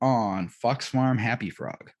grew on Fox Farm Happy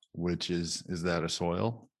Frog. Which is that a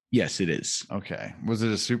soil? Yes, it is. Okay. Was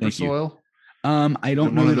it a super soil? I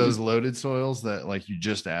don't know. One of those loaded soils that like you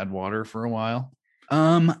just add water for a while.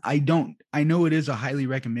 I know it is a highly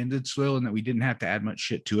recommended soil and that we didn't have to add much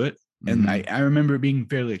shit to it. And I remember it being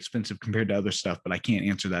fairly expensive compared to other stuff, but I can't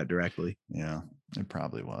answer that directly. Yeah, it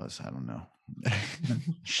probably was. I don't know.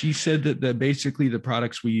 She said that basically the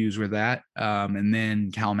products we use were that, and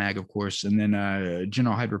then CalMag, of course, and then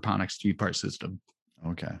General Hydroponics 3-part system.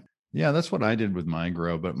 Okay. Yeah, that's what I did with my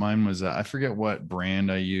grow, but mine was I forget what brand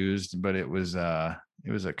I used, but it was a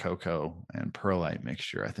cocoa and perlite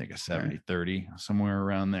mixture. I think a 70-30, somewhere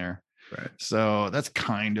around there. Right. So that's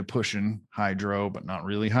kind of pushing hydro, but not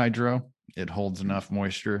really hydro. It holds enough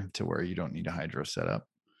moisture to where you don't need a hydro setup.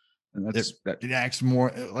 And it acts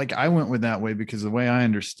more like I went with that way because the way I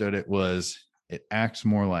understood it was it acts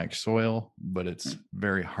more like soil, but it's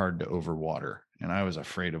very hard to overwater. And I was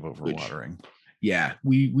afraid of overwatering. Yeah,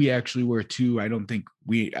 we actually were too. I don't think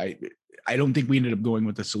we ended up going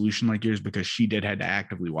with a solution like yours because she had to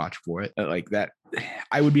actively watch for it. Like that,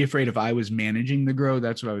 I would be afraid if I was managing the grow.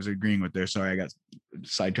 That's what I was agreeing with there. Sorry, I got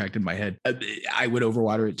sidetracked in my head. I would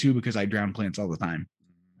overwater it too because I drown plants all the time.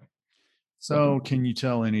 So can you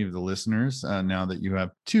tell any of the listeners now that you have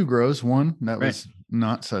 2 grows, one that was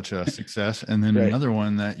not such a success, and then another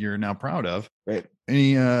one that you're now proud of? Right.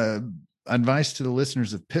 Any advice to the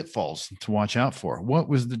listeners of pitfalls to watch out for? What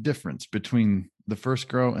was the difference between the first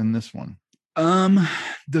grow and this one?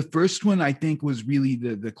 The first one I think was really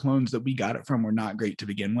the clones that we got it from were not great to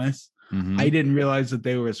begin with. I didn't realize that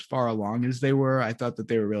they were as far along as they were. I thought that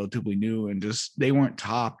they were relatively new and just they weren't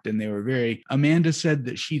topped, and they were Amanda said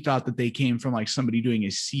that she thought that they came from like somebody doing a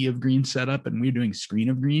sea of green setup and we were doing screen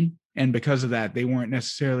of green. And because of that, they weren't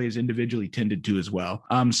necessarily as individually tended to as well.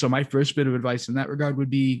 So my first bit of advice in that regard would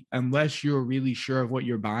be, unless you're really sure of what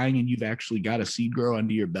you're buying and you've actually got a seed grow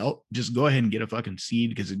under your belt, just go ahead and get a fucking seed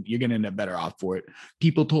because you're going to end up better off for it.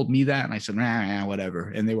 People told me that and I said, whatever.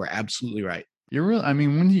 And they were absolutely right.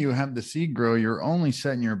 When you have the seed grow, you're only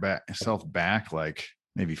setting yourself back like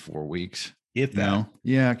maybe 4 weeks. If that. No?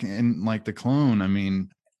 Yeah. And like the clone, I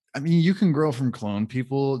mean, you can grow from clone.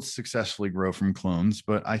 People successfully grow from clones,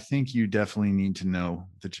 but I think you definitely need to know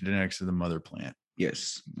the genetics of the mother plant.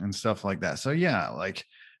 Yes. And stuff like that. So yeah, like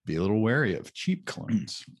be a little wary of cheap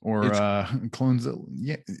clones or clones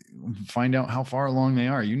that find out how far along they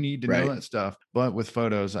are. You need to know that stuff. But with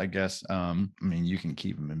photos, I guess, you can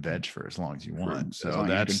keep them in veg for as long as you want. So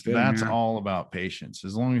that's all about patience.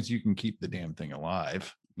 As long as you can keep the damn thing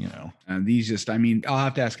alive, you know. These just, I mean, I'll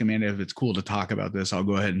have to ask Amanda if it's cool to talk about this. I'll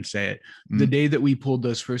go ahead and say it. The day that we pulled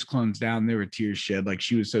those first clones down, there were tears shed. Like,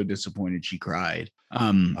 she was so disappointed, she cried.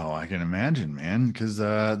 Oh, I can imagine, man, because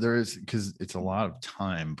it's a lot of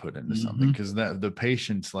time put into something, because the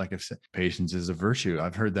patience, like I've said, patience is a virtue.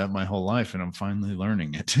 I've heard that my whole life, and I'm finally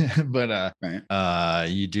learning it. But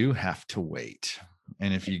you do have to wait,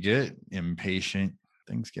 and if you get impatient,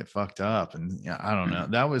 things get fucked up. And yeah, I don't know.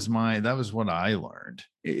 That was what I learned.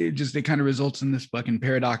 It kind of results in this fucking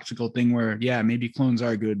paradoxical thing where, yeah, maybe clones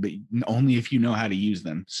are good, but only if you know how to use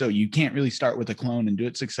them. So you can't really start with a clone and do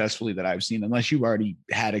it successfully, that I've seen, unless you've already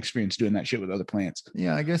had experience doing that shit with other plants.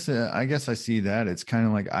 Yeah, I guess I see that. It's kind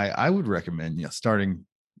of like, I would recommend, starting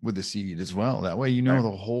with the seed as well. That way, the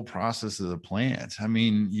whole process of the plant. I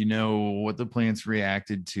mean, what the plant's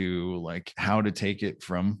reacted to, like how to take it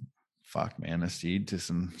from a seed to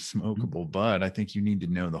some smokable bud. I think you need to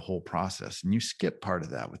know the whole process, and you skip part of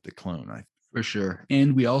that with the clone. For sure.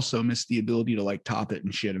 And we also missed the ability to like top it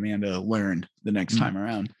and shit. Amanda learned the next time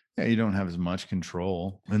around. Yeah, you don't have as much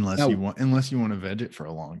control unless you want to veg it for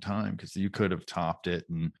a long time, because you could have topped it.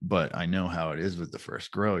 But I know how it is with the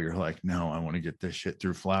first grow. You're like, no, I want to get this shit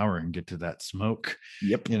through flower and get to that smoke.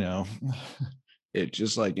 Yep. It's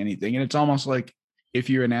just like anything. And it's almost like, if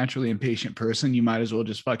you're a naturally impatient person, you might as well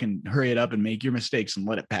just fucking hurry it up and make your mistakes and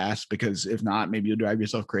let it pass, because if not, maybe you'll drive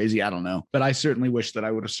yourself crazy. I don't know. But I certainly wish that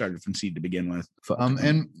I would have started from seed to begin with.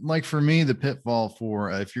 And like for me, the pitfall for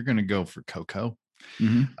if you're going to go for cocoa,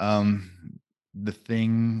 the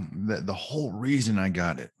thing that the whole reason I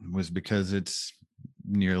got it was because it's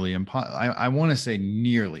nearly impossible. I want to say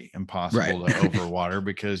nearly impossible to overwater,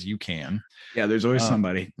 because you can. Yeah, there's always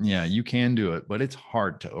somebody. Yeah, you can do it, but it's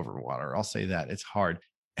hard to overwater. I'll say that. It's hard.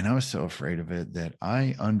 And I was so afraid of it that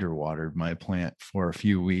I underwatered my plant for a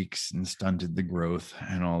few weeks and stunted the growth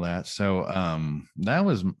and all that. So that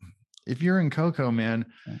was, if you're in cocoa, man,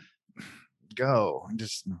 go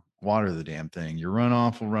just water the damn thing. Your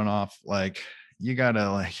runoff will run off. Like, you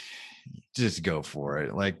gotta just go for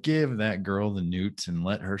it. Like, give that girl the newts and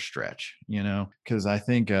let her stretch, because I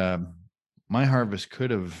think my harvest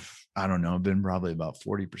could have, I don't know, been probably about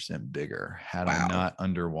 40% bigger had I not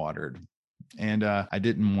underwatered. And I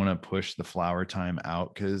didn't want to push the flower time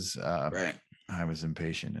out, because I was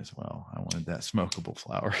impatient as well. I wanted that smokable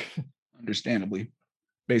flower. Understandably.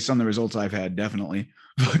 Based on the results I've had, definitely.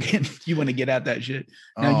 You want to get at that shit.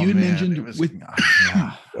 Now, you had mentioned that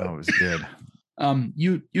was good.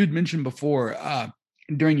 You had mentioned before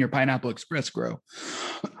during your Pineapple Express grow,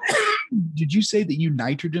 did you say that you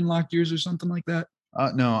nitrogen locked yours or something like that?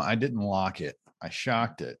 No, I didn't lock it. I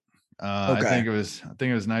shocked it. I think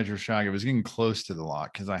it was nitro shock. It was getting close to the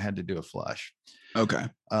lock because I had to do a flush. Okay.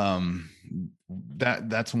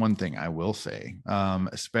 That's one thing I will say,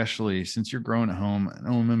 especially since you're growing at home. An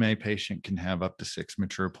OMMA patient can have up to 6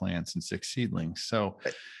 mature plants and 6 seedlings. So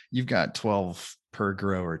you've got 12 per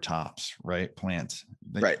grower tops, right? Plants.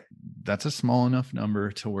 That's a small enough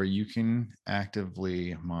number to where you can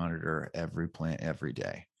actively monitor every plant every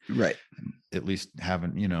day. Right. At least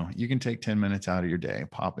you can take 10 minutes out of your day,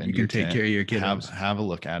 pop in. You can take care of your kiddos. Have a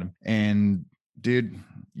look at them. And dude,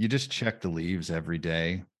 you just check the leaves every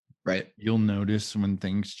day. Right. You'll notice when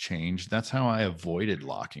things change. That's how I avoided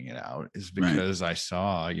locking it out, is because I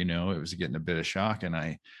saw, it was getting a bit of shock, and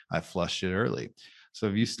I flushed it early. So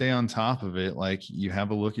if you stay on top of it, like, you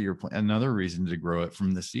have a look at your plant, another reason to grow it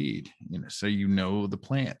from the seed, so the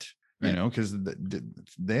plant, because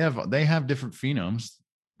they have different phenoms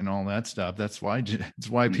and all that stuff. That's why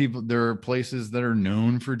people, there are places that are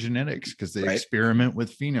known for genetics, because they experiment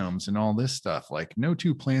with phenoms and all this stuff. Like, no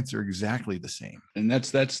two plants are exactly the same. And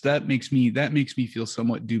that makes me feel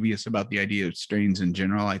somewhat dubious about the idea of strains in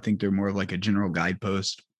general. I think they're more of like a general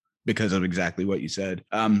guidepost because of exactly what you said.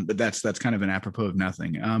 But that's kind of an apropos of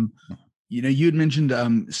nothing. You had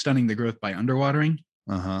mentioned stunning the growth by underwatering.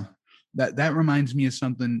 That reminds me of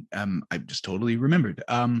something I just totally remembered.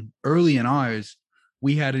 Early in ours,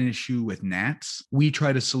 we had an issue with gnats. We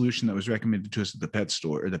tried a solution that was recommended to us at the plant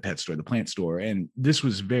store. And this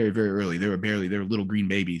was very, very early. They were little green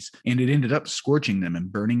babies. And it ended up scorching them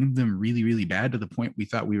and burning them really, really bad, to the point we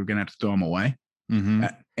thought we were going to have to throw them away.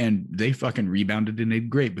 And they fucking rebounded and did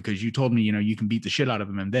great, because you told me, you can beat the shit out of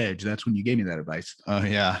them in veg. That's when you gave me that advice. Oh,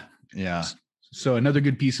 yeah. Yeah. So another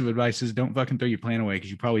good piece of advice is don't fucking throw your plant away, because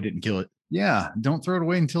you probably didn't kill it. Yeah, don't throw it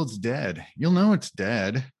away until it's dead. You'll know it's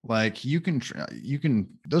dead. Like you can,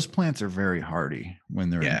 those plants are very hardy when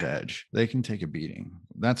they're in veg. They can take a beating.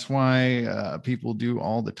 That's why people do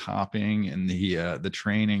all the topping and the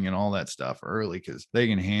training and all that stuff early, because they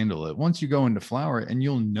can handle it. Once you go into flower, and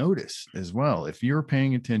you'll notice as well, if you're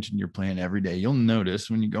paying attention to your plant every day, you'll notice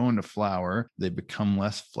when you go into flower, they become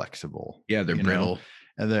less flexible. Yeah, they're brittle.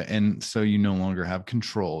 And so you no longer have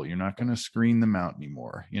control. You're not going to screen them out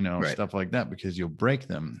anymore, stuff like that, because you'll break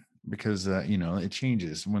them, because it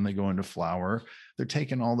changes when they go into flower. They're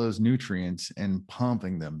taking all those nutrients and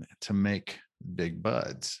pumping them to make big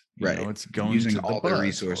buds. It's going using to all their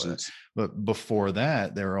resources. But before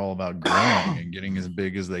that, they're all about growing and getting as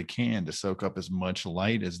big as they can to soak up as much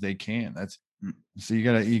light as they can. So you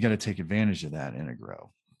gotta take advantage of that in a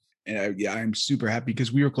grow. And I'm super happy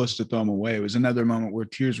because we were close to throw them away. It was another moment where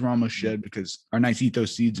tears were almost shed because our nice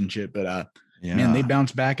ethos seeds and shit. But man, they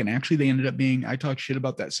bounced back, and actually they ended up being, I talked shit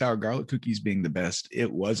about that sour garlic cookies being the best.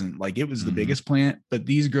 It wasn't. Like, it was the biggest plant, but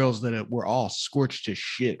these girls that were all scorched to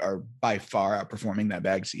shit are by far outperforming that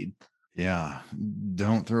bag seed. Yeah.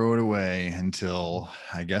 Don't throw it away until,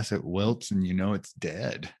 I guess, it wilts and it's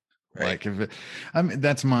dead. Right. Like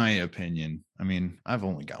that's my opinion. I mean, I've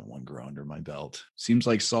only got one grow under my belt. Seems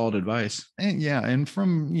like solid advice. And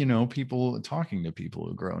from, people talking to people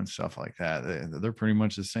who grow and stuff like that, they're pretty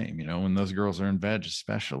much the same. When those girls are in veg,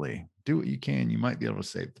 especially, do what you can. You might be able to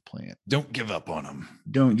save the plant. Don't give up on them.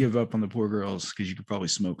 Don't give up on the poor girls, because you could probably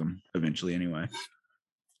smoke them eventually anyway.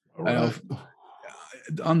 Right.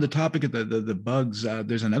 On the topic of the bugs,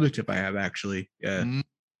 there's another tip I have, actually.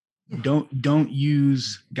 Don't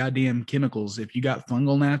use goddamn chemicals. If you got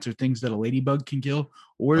fungal gnats or things that a ladybug can kill,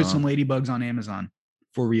 order some ladybugs on Amazon,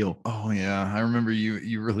 for real. Oh yeah, I remember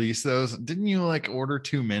you released those. Didn't you order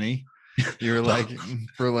too many? You were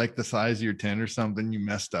for the size of your tent or something, you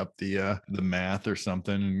messed up the math or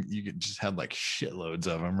something, and you just had shitloads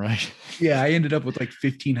of them, right? Yeah, I ended up with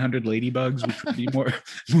 1,500 ladybugs, which would be more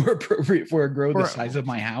appropriate for a grow the size of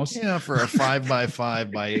my house. Yeah, for a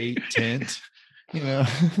 5x5 by 8 tent.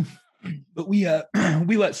 But we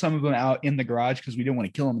let some of them out in the garage because we didn't want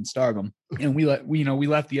to kill them and starve them, and we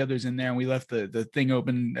left the others in there, and we left the thing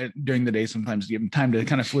open during the day sometimes to give them time to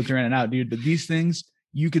kind of flitter in and out, dude. But these things,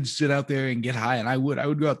 you could sit out there and get high, and I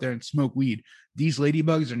would go out there and smoke weed. These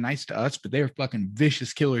ladybugs are nice to us, but they're fucking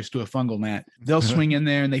vicious killers to a fungal gnat. They'll swing in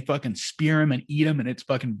there and they fucking spear them and eat them, and it's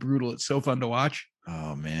fucking brutal. It's so fun to watch.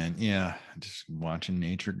 Oh man, yeah, just watching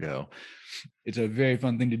nature go. It's a very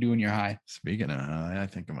fun thing to do when you're high. Speaking of high, I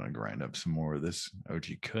think I'm gonna grind up some more of this OG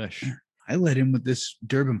Kush. I let in with this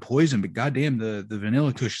Durban Poison, but goddamn, the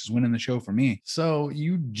vanilla Kush is winning the show for me. So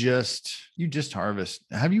you just harvest.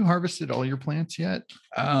 Have you harvested all your plants yet?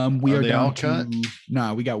 We are down to,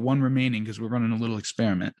 no, we got one remaining because we're running a little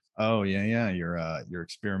experiment. Oh yeah. You're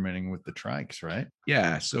experimenting with the trikes, right?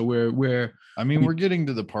 Yeah. So we're getting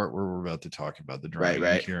to the part where we're about to talk about the drying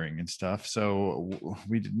and curing and stuff. So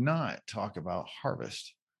we did not talk about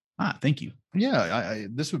harvest. Thank you. Yeah,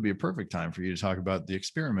 this would be a perfect time for you to talk about the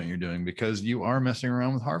experiment you're doing, because you are messing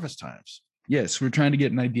around with harvest times. Yes, we're trying to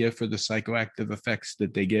get an idea for the psychoactive effects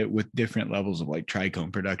that they get with different levels of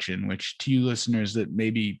trichome production, which to you listeners that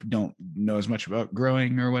maybe don't know as much about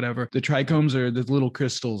growing or whatever, the trichomes are the little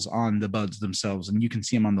crystals on the buds themselves, and you can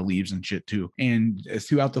see them on the leaves and shit too. And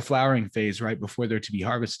throughout the flowering phase, right before they're to be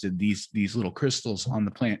harvested, these little crystals on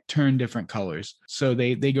the plant turn different colors. So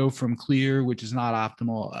they go from clear, which is not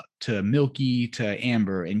optimal, to milky to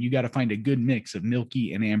amber, and you got to find a good mix of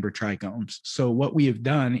milky and amber trichomes. So what we have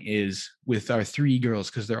done is, with our three girls,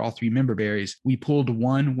 because they're all three member berries, we pulled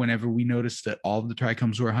one whenever we noticed that all of the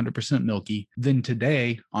trichomes were 100% milky. Then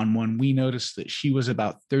today on one, we noticed that she was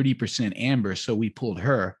about 30% amber, so we pulled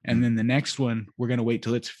her. And then the next one, we're going to wait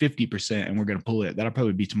till it's 50% and we're going to pull it. That'll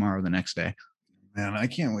probably be tomorrow or the next day. Man, I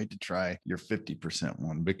can't wait to try your 50%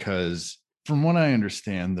 one, because from what I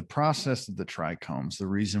understand, the process of the trichomes, the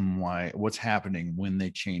reason why, what's happening when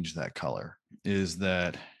they change that color is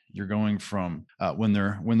that you're going from when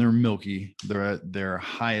they're milky, they're at their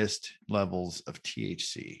highest levels of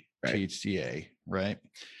THC, THCA, right?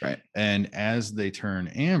 Right. And as they turn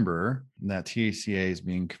amber, that THCA is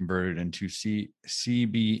being converted into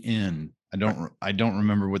CBN. I don't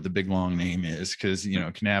remember what the big long name is, because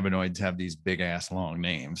cannabinoids have these big ass long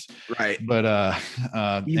names. Right. But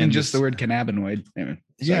even just the word cannabinoid.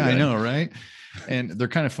 Yeah, I know, right? And they're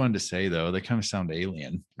kind of fun to say, though. They kind of sound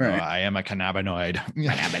alien. Right. I am a cannabinoid.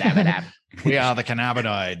 We are the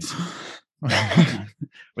cannabinoids.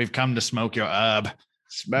 We've come to smoke your herb.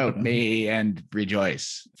 Smoke me and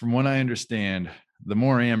rejoice. From what I understand, the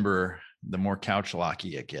more amber the more couch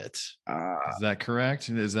locky it gets. Is that correct?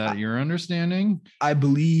 Is that your understanding? I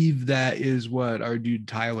believe that is what our dude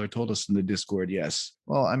Tyler told us in the Discord. Yes.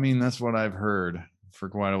 Well, I mean, that's what I've heard for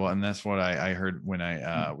quite a while. And that's what I heard when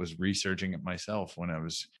I was researching it myself, when I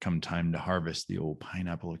was come time to harvest the old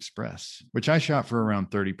Pineapple Express, which I shot for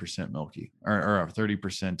around 30% milky or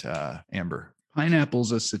 30% amber.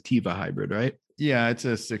 Pineapple's a sativa hybrid, right? Yeah, it's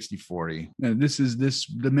a 60-40. Now,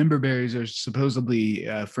 the member berries are supposedly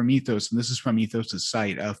from Ethos, and this is from Ethos's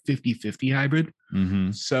site, a 50-50 hybrid.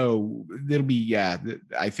 Mm-hmm. So it'll be,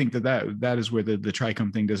 I think that is where the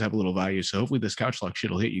trichome thing does have a little value. So hopefully this couch lock shit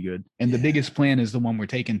will hit you good. And the biggest plan is the one we're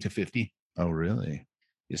taking to 50. Oh, really?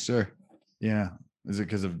 Yes, sir. Yeah. Is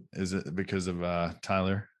it because of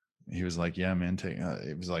Tyler? He was like, yeah, man,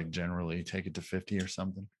 it was like generally take it to 50 or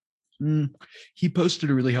something. He posted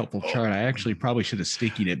a really helpful chart. I actually probably should have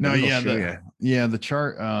stickied it. No, the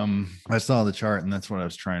chart. I saw the chart, and that's what I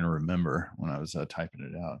was trying to remember when I was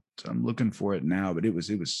typing it out. So I'm looking for it now, but it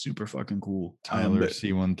was super fucking cool. Tyler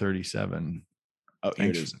C137. Oh,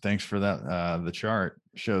 here it is. Thanks for that. The chart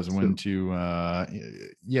shows when to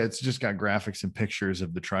it's just got graphics and pictures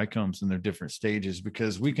of the trichomes and their different stages,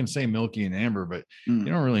 because we can say milky and amber, but you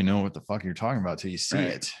don't really know what the fuck you're talking about till you see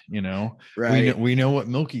it, right? We know what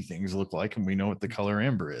milky things look like, and we know what the color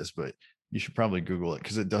amber is, but you should probably Google it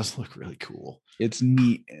because it does look really cool. It's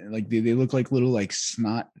neat. Like they look like little like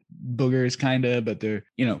snot boogers kind of, but they're,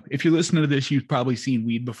 if you're listening to this, you've probably seen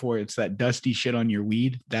weed before. It's that dusty shit on your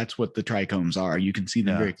weed. That's what the trichomes are. You can see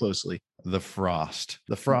them very closely. The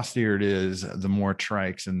frostier it is, the more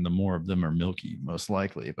trikes and the more of them are milky, most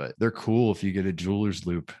likely. But they're cool if you get a jeweler's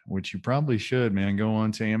loop, which you probably should, man. Go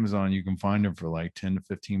on to Amazon. You can find them for like $10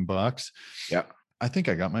 to $15. Yeah. I think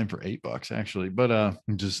I got mine for $8 actually, but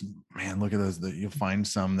just, man, look at those. You'll find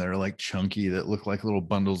some that are like chunky that look like little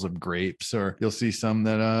bundles of grapes, or you'll see some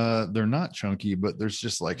that they're not chunky, but there's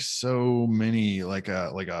just like so many, like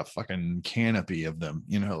a fucking canopy of them,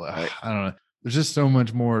 I don't know. There's just so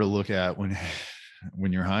much more to look at when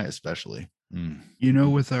you're high, especially.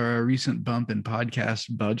 With our recent bump in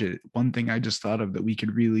podcast budget, one thing I just thought of that we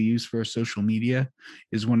could really use for our social media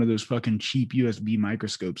is one of those fucking cheap USB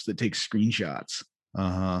microscopes that takes screenshots.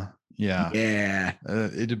 Yeah.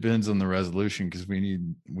 It depends on the resolution, because we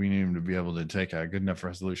need them to be able to take a good enough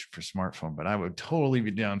resolution for smartphone, but I would totally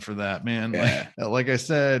be down for that, man. Like I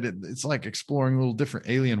said, it's like exploring little different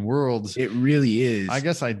alien worlds. It really is. I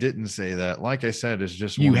guess I didn't say that. Like I said, it's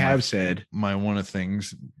just said my one of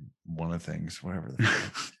things, whatever.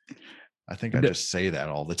 I think I just say that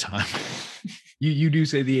all the time. You do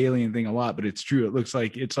say the alien thing a lot, but it's true. It looks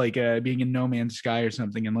like it's like being in No Man's Sky or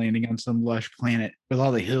something and landing on some lush planet with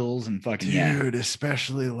all the hills and fucking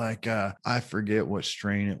especially like I forget what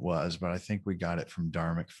strain it was, but I think we got it from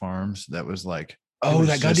Dharmic Farms. That was like,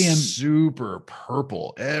 that goddamn super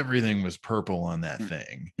purple. Everything was purple on that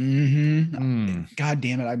thing. God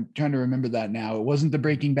damn it. I'm trying to remember that now. It wasn't the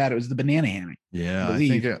Breaking Bad. It was the banana hammock. Yeah,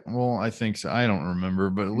 I think so. I don't remember,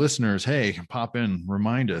 but listeners, hey, pop in,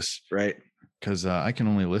 remind us. Right. Because I can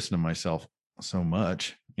only listen to myself so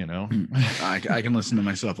much, I can listen to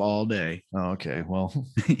myself all day. Oh, okay. Well,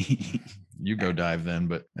 you go dive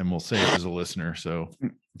then, and we'll say it as a listener. So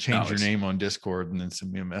change your name on Discord and then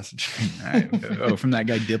send me a message. From that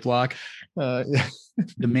guy Diplock. Yeah.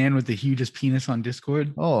 The man with the hugest penis on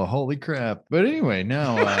Discord. Oh, holy crap. But anyway,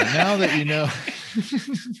 now that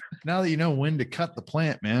now that you know when to cut the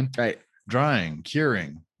plant, man. Right. Drying,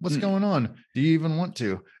 curing. What's going on? Do you even want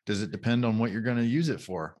to? Does it depend on what you're going to use it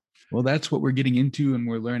for? Well, that's what we're getting into, and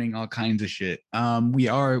we're learning all kinds of shit. We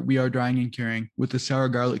are drying and curing. With the sour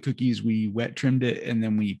garlic cookies, we wet trimmed it, and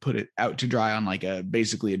then we put it out to dry on like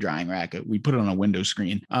basically a drying rack. We put it on a window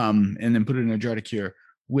screen, and then put it in a jar to cure.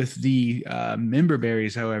 With the member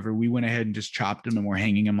berries, however, we went ahead and just chopped them, and we're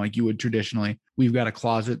hanging them like you would traditionally. We've got a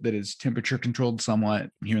closet that is temperature controlled somewhat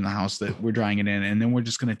here in the house that we're drying it in, and then we're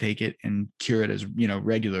just going to take it and cure it as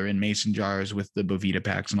regular in mason jars with the Bovita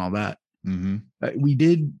packs and all that. We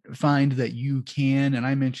did find that you can, and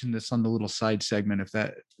I mentioned this on the little side segment, if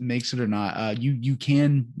that makes it or not, you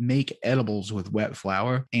can make edibles with wet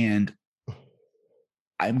flour, and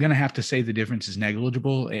I'm going to have to say the difference is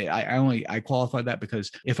negligible. I qualify that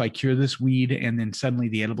because if I cure this weed and then suddenly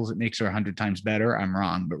the edibles it makes are 100 times better, I'm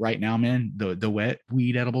wrong. But right now, man, the wet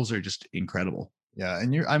weed edibles are just incredible. Yeah.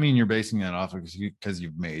 And you're basing that off of because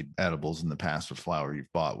you've made edibles in the past with flour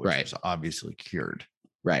you've bought, which is obviously cured.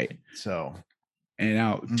 Right. So, and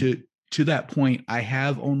now to that point, I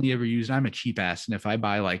have only ever used, I'm a cheap ass. And if I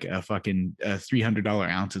buy like a fucking $300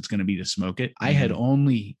 ounce, it's going to be to smoke it. I had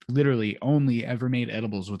literally only ever made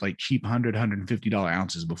edibles with like cheap $150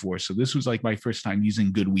 ounces before. So this was like my first time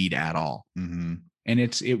using good weed at all. And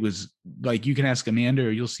it was like, you can ask Amanda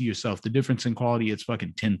or you'll see yourself the difference in quality. It's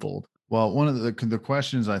fucking tenfold. Well, one of the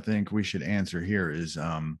questions I think we should answer here is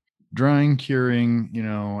drying, curing,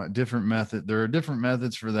 different method. There are different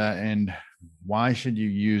methods for that. And why should you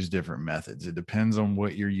use different methods? It depends on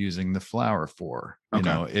what you're using the flower for. You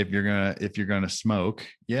know, if you're gonna smoke,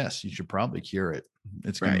 yes, you should probably cure it.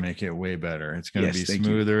 It's going to make it way better. It's going to be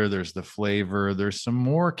smoother. There's the flavor. There's some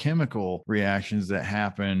more chemical reactions that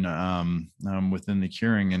happen within the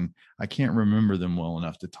curing. And I can't remember them well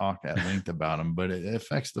enough to talk at length about them, but it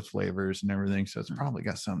affects the flavors and everything. So it's probably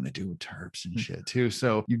got something to do with terps and shit too.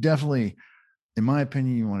 So you definitely, in my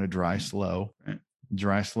opinion, you want to dry slow.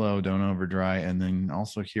 Dry slow, don't over dry, and then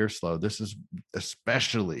also cure slow. This is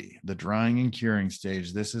especially the drying and curing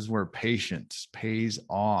stage. This is where patience pays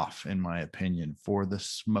off, in my opinion, for the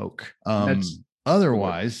smoke.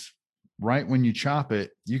 Otherwise, right when you chop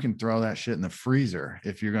it, you can throw that shit in the freezer.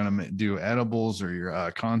 If you're going to do edibles or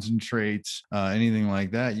your concentrates, anything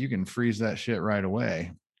like that, you can freeze that shit right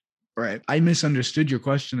away. Right. I misunderstood your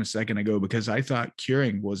question a second ago because I thought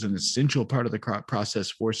curing was an essential part of the process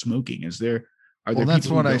for smoking. That's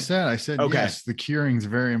what I said. I said, yes, the curing is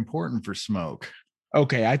very important for smoke.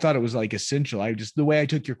 Okay. I thought it was like essential. The way I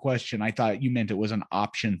took your question, I thought you meant it was an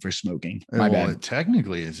option for smoking. My bad. It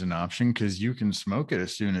technically is an option because you can smoke it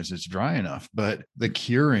as soon as it's dry enough, but the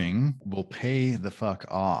curing will pay the fuck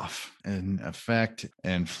off in effect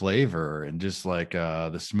and flavor and just like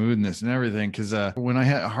the smoothness and everything. Because when I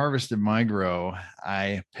had harvested my grow,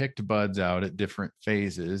 I picked buds out at different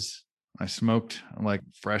phases. I smoked like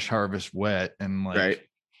fresh harvest wet and like,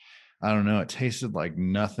 I don't know, it tasted like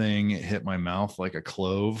nothing. It hit my mouth like a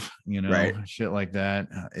clove, shit like that.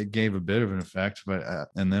 It gave a bit of an effect, but,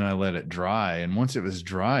 and then I let it dry. And once it was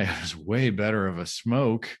dry, it was way better of a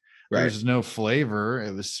smoke. There's no flavor.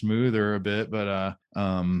 It was smoother a bit, but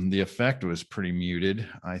the effect was pretty muted,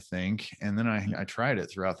 I think. And then I tried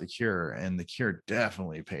it throughout the cure and the cure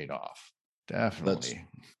definitely paid off. Definitely.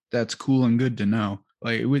 That's cool and good to know.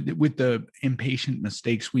 Like with the impatient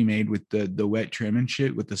mistakes we made with the wet trim and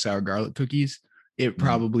shit with the sour garlic cookies, it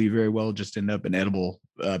probably very well just ended up an edible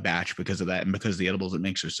batch because of that and because the edibles it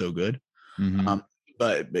makes are so good.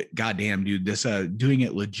 But goddamn, dude, this doing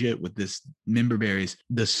it legit with this member berries,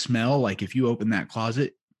 the smell, like if you open that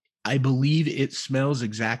closet, I believe it smells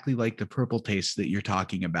exactly like the purple taste that you're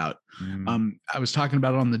talking about. I was talking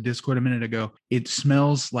about it on the Discord a minute ago. It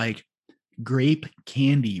smells like grape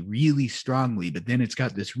candy really strongly, but then it's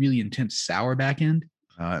got this really intense sour back end.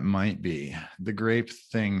 It might be the grape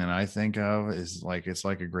thing that I think of is like, it's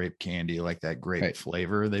like a grape candy, like that grape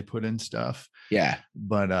flavor they put in stuff. Yeah.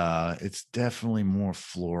 But it's definitely more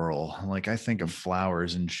floral. Like I think of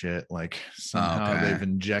flowers and shit, like somehow they've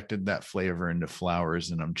injected that flavor into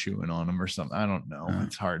flowers and I'm chewing on them or something. I don't know.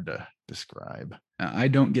 It's hard to describe. I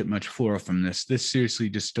don't get much floral from this. This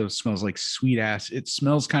seriously just still smells like sweet ass. It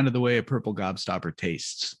smells kind of the way a purple gobstopper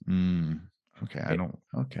tastes. Okay.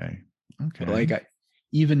 Like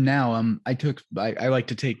even now, I like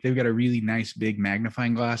to take, they've got a really nice big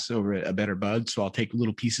magnifying glass over a Better Bud. So I'll take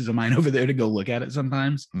little pieces of mine over there to go look at it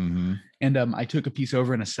sometimes. And I took a piece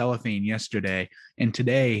over in a cellophane yesterday. And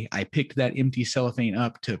today I picked that empty cellophane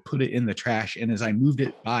up to put it in the trash. And as I moved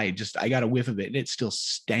it by, I got a whiff of it and it still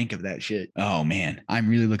stank of that shit. Oh man, I'm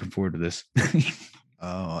really looking forward to this.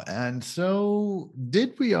 And so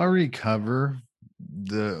did we already cover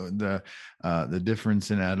the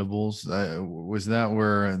difference in edibles? Was that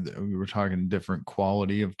where we were talking different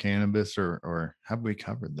quality of cannabis or have we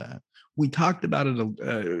covered that? We talked about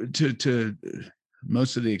it to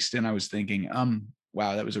most of the extent I was thinking.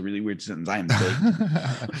 Wow, that was a really weird sentence. I am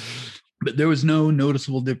big. But there was no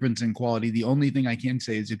noticeable difference in quality. The only thing I can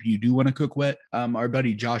say is if you do want to cook wet, our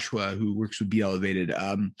buddy Joshua, who works with Be Elevated,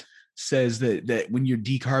 says that when you're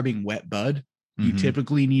decarbing wet bud, you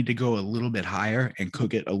typically need to go a little bit higher and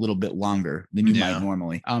cook it a little bit longer than you might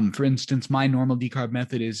normally. For instance, my normal decarb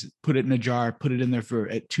method is put it in a jar, put it in there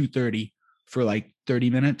at 230 for like 30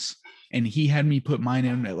 minutes. And he had me put mine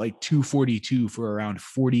in at like 242 for around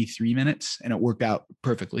 43 minutes. And it worked out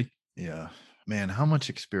perfectly. Yeah. Man, how much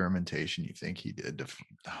experimentation you think he did to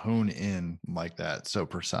hone in like that? So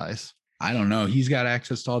precise. I don't know. He's got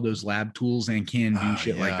access to all those lab tools and can do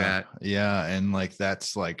shit like that. Yeah. And like,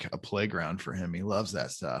 that's like a playground for him. He loves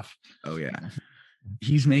that stuff. Oh yeah.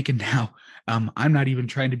 he's making now. I'm not even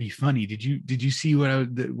trying to be funny. Did you see what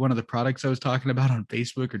one of the products I was talking about on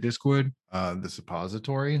Facebook or Discord? The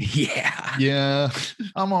suppository. Yeah. Yeah.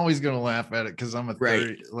 I'm always going to laugh at it because I'm a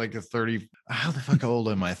 30, like a 30. How the fuck old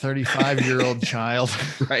am I? 35-year-old child.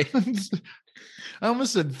 Right. I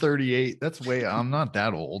almost said 38. That's I'm not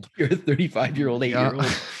that old. You're a 35-year-old, 8-year-old.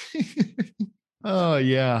 Oh,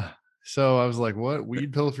 yeah. So I was like, what?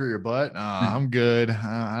 Weed pill for your butt? I'm good.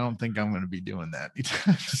 I don't think I'm going to be doing that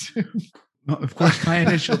anytime soon. Of course, my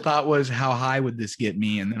initial thought was, how high would this get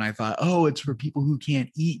me? And then I thought, oh, it's for people who can't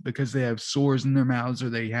eat because they have sores in their mouths, or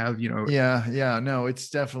they have, Yeah. No, it's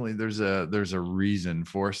definitely, there's a reason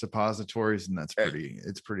for suppositories, and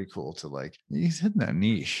it's pretty cool to, like, he's hitting that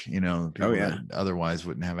niche, people that otherwise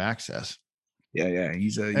wouldn't have access. Yeah.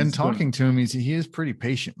 He's talking to him, he is pretty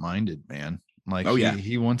patient minded, man. Like,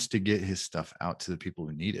 he wants to get his stuff out to the people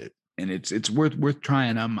who need it. And it's worth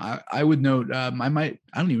trying. I would note, I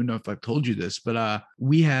don't even know if I've told you this, but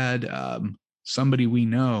we had somebody we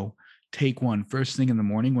know take one first thing in the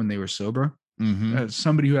morning when they were sober. Mm-hmm.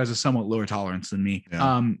 Somebody who has a somewhat lower tolerance than me.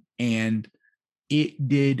 Yeah. And it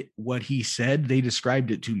did what he said. They described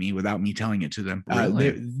it to me without me telling it to them. Really?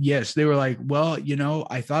 They were like, well,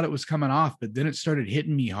 I thought it was coming off, but then it started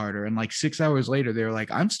hitting me harder. And like 6 hours later, they were like,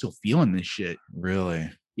 I'm still feeling this shit. Really?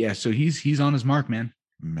 Yeah. So he's on his mark, man.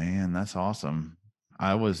 Man, that's awesome.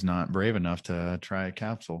 I was not brave enough to try a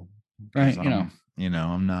capsule. Right. I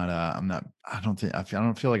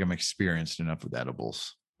don't feel like I'm experienced enough with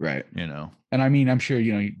edibles. Right. And I mean, I'm sure,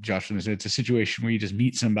 Josh, it's a situation where you just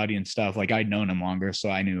meet somebody and stuff. Like, I'd known him longer,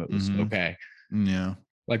 so I knew it was okay. Yeah.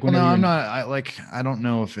 Like, I don't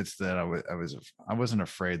know if it's that I wasn't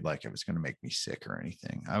afraid like it was going to make me sick or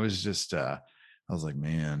anything. I was just, I was like,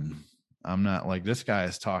 man, I'm not, like, this guy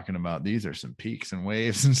is talking about, these are some peaks and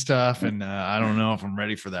waves and stuff. And I don't know if I'm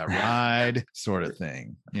ready for that ride, sort of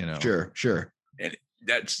thing, Sure. And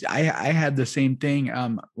I had the same thing.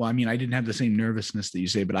 Well, I mean, I didn't have the same nervousness that you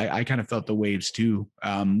say, but I kind of felt the waves too,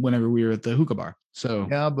 whenever we were at the hookah bar. So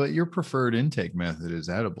yeah, but your preferred intake method is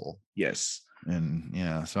edible. Yes. And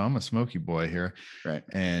yeah, so I'm a smoky boy here. Right.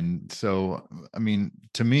 And so, I mean,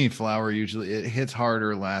 to me, flower usually it hits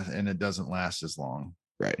harder and it doesn't last as long.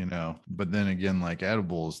 Right. But then again, like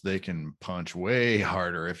edibles, they can punch way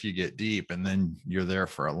harder if you get deep, and then you're there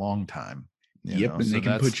for a long time. And they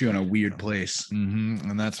can put you in a weird place.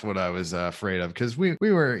 Mm-hmm. And that's what I was afraid of, because we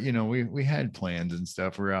were, we had plans and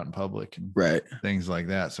stuff. We were out in public and things like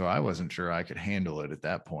that. So I wasn't sure I could handle it at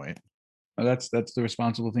that point. Well, that's the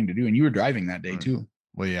responsible thing to do. And you were driving that day too.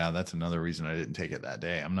 Well, yeah, that's another reason I didn't take it that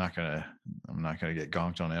day. I'm not gonna get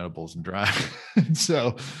gonked on edibles and drive.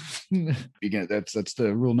 So again, that's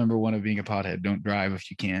the rule number one of being a pothead. Don't drive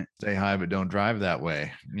if you can't. Stay high, but don't drive that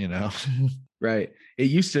way. Right. It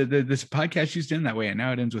used to, this podcast used to end that way, and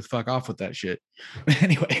now it ends with fuck off with that shit.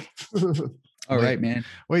 Anyway. All right, man.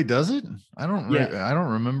 Wait, does it? I don't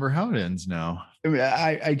remember how it ends now.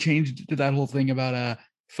 I changed to that whole thing about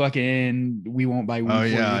fucking we won't buy weed. Oh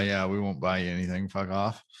yeah, we won't buy you anything. Fuck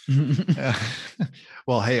off.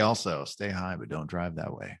 Well, hey, also stay high, but don't drive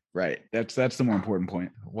that way. Right. That's the more important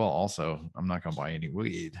point. Well, also, I'm not gonna buy any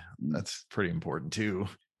weed. That's pretty important too.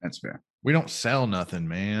 That's fair. We don't sell nothing,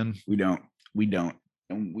 man. We don't.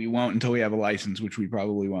 And we won't until we have a license, which we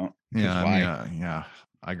probably won't. Yeah.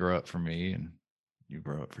 I grow up for me, and you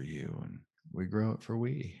grow up for you, and we grow up for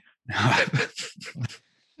we.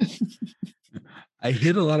 I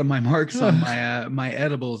hit a lot of my marks on my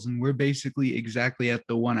edibles, and we're basically exactly at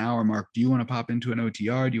the 1 hour mark. Do you want to pop into an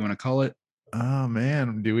OTR? Do you want to call it? Oh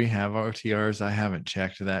man, do we have OTRs? I haven't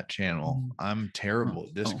checked that channel. I'm terrible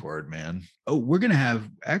at Discord, man. Oh, we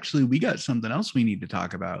got something else we need to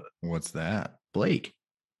talk about. What's that? Blake.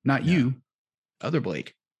 Not you, other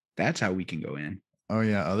Blake. That's how we can go in. Oh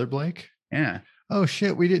yeah, other Blake? Yeah. Oh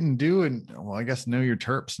shit, we didn't do it. Well, I guess Know Your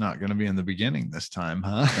Terp's not going to be in the beginning this time,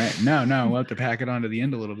 huh? Right. No, we'll have to pack it on to the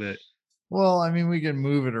end a little bit. Well, I mean, we can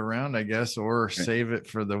move it around, I guess, or save it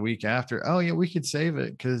for the week after. Oh yeah, we could save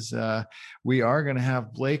it because we are going to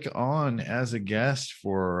have Blake on as a guest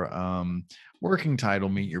for working title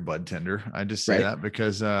Meet Your Bud Tender. I just say that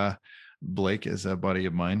because Blake is a buddy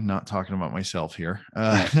of mine, not talking about myself here,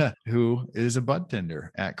 who is a bud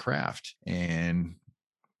tender at Craft. And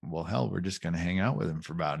well, hell, we're just going to hang out with him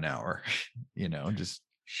for about an hour, just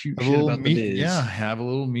shoot Have a shit little about the meat, biz. yeah, have a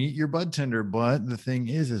little meet your bud tender. But the thing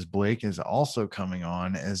is Blake is also coming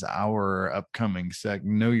on as our upcoming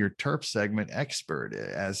Know Your Terp segment expert,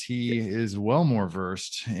 as he is well more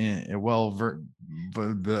versed in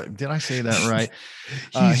did I say that right?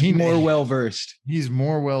 He's more well versed. He's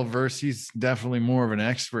more well versed. He's definitely more of an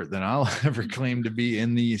expert than I'll ever claim to be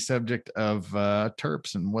in the subject of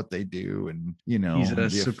terps and what they do, and he's a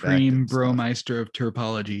supreme bromeister of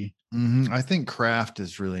terpology. I think Kraft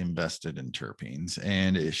is really invested in terpenes,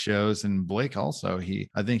 and it shows. And Blake also,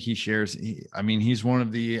 I think he shares. He's one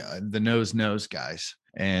of the nose guys,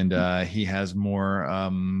 and he has more.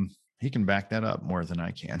 He can back that up more than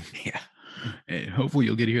I can. Yeah. And hopefully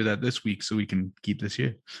you'll get to hear that this week, so we can keep this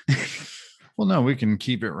here. Well, no, we can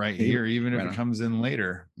keep it right here, even if it comes in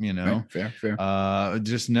later, Right, fair.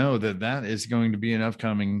 Just know that is going to be an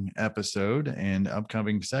upcoming episode and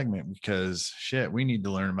upcoming segment, because shit, we need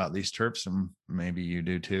to learn about these terps, and maybe you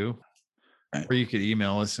do too. Right. Or you could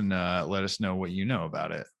email us and let us know what you know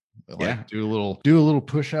about it. Do a little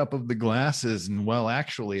push up of the glasses and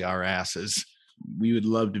actually our asses. We would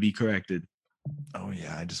love to be corrected. Oh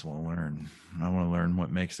yeah, I just want to learn. I want to learn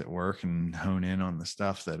what makes it work and hone in on the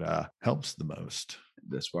stuff that helps the most.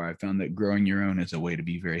 That's why I found that growing your own is a way to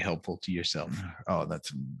be very helpful to yourself. Oh,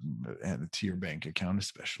 that's added to your bank account,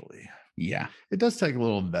 especially. Yeah, it does take a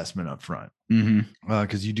little investment up front,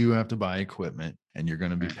 because you do have to buy equipment, and you're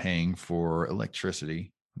going to be paying for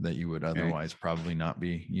electricity that you would otherwise probably not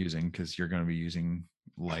be using, because you're going to be using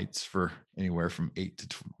lights for anywhere from 8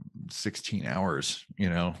 to 16 hours,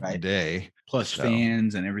 a day, plus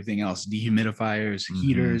fans and everything else, dehumidifiers,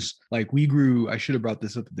 heaters. Like I should have brought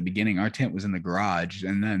this up at the beginning. Our tent was in the garage,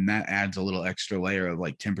 and then that adds a little extra layer of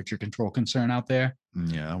like temperature control concern out there.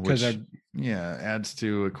 Yeah, which adds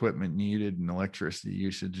to equipment needed and electricity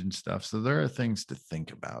usage and stuff. So there are things to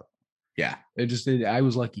think about. Yeah, I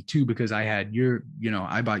was lucky too, because I had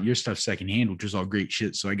I bought your stuff secondhand, which was all great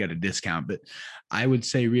shit. So I got a discount. But I would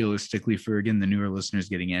say realistically, for again, the newer listeners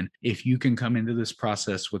getting in, if you can come into this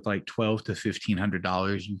process with like $1,200 to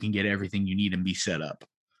 $1,500, you can get everything you need and be set up.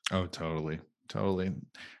 Oh, totally. 12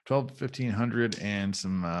 to 1500 and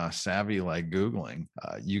some savvy like Googling.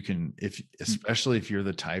 You can, especially if you're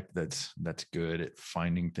the type that's good at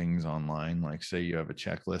finding things online, like say you have a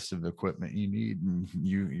checklist of equipment you need, and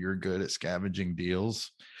you're good at scavenging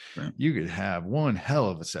deals, right. You could have one hell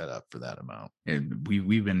of a setup for that amount. And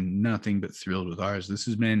we've been nothing but thrilled with ours. This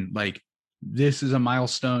is a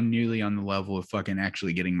milestone nearly on the level of fucking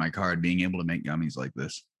actually getting my card, being able to make gummies like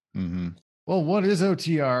this. Well, what is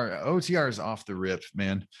OTR? OTR is off the rip,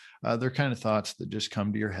 man. They're kind of thoughts that just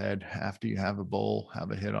come to your head after you have a bowl, have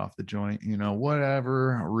a hit off the joint,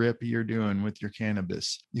 whatever rip you're doing with your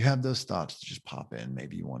cannabis. You have those thoughts that just pop in.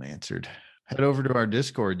 Maybe you want answered. Head over to our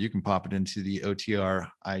Discord. You can pop it into the OTR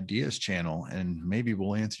Ideas channel, and maybe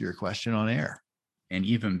we'll answer your question on air. And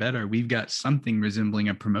even better, we've got something resembling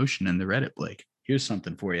a promotion in the Reddit, Blake. Here's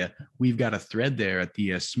something for you. We've got a thread there at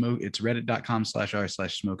the smoke. It's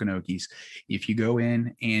reddit.com/r/smokeandokies. If you go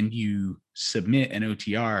in and you submit an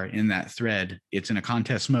OTR in that thread, it's in a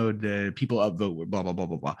contest mode. The people upvote with blah, blah, blah,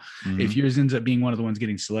 blah, blah. If yours ends up being one of the ones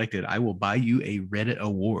getting selected, I will buy you a Reddit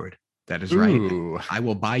award. That is right. I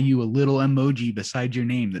will buy you a little emoji beside your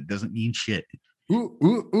name that doesn't mean shit.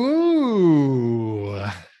 Ooh.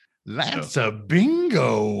 That's a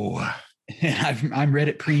bingo. I'm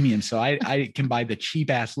Reddit Premium, so I can buy the cheap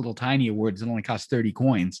ass little tiny awards that only cost 30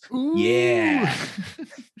 coins. Ooh. Yeah.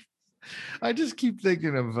 I just keep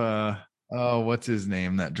thinking of what's his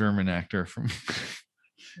name? That German actor from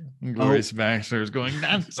Glorious Bastards going,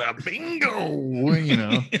 that's a bingo,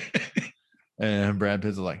 And Brad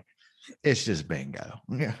Pitt's like, it's just bingo.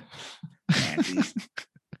 Yeah.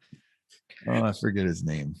 I forget his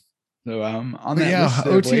name. So on that list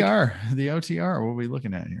there, OTR, Blake, the OTR, what are we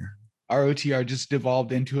looking at here? Our OTR just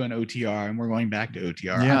devolved into an OTR, and we're going back to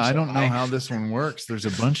OTR. Yeah, I don't know how this one works. There's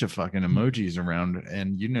a bunch of fucking emojis around,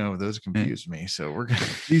 and those confuse me. So we're gonna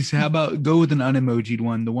how about go with an unemojied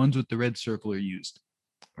one? The ones with the red circle are used.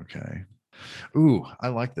 Okay. Ooh, I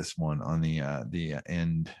like this one on the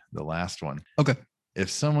end, the last one. Okay. If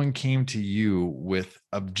someone came to you with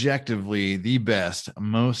objectively the best,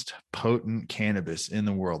 most potent cannabis in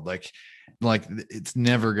the world, like it's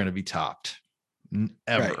never going to be topped,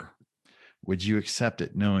 ever. Right. Would you accept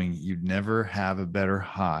it knowing you'd never have a better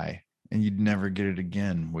high and you'd never get it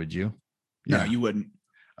again? Would you? No, you wouldn't.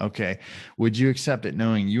 Okay. Would you accept it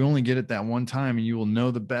knowing you only get it that one time and you will know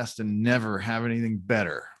the best and never have anything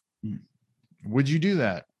better? Would you do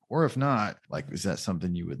that? Or if not, is that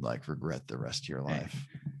something you would regret the rest of your life?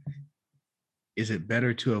 Is it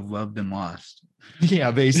better to have loved than lost? Yeah,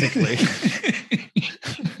 basically.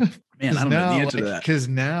 Man, I don't know the answer to that. Because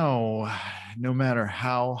now, no matter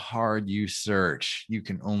how hard you search, you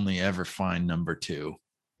can only ever find number 2.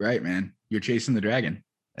 Right, man. You're chasing the dragon.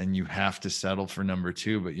 And you have to settle for number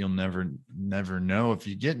 2, but you'll never know if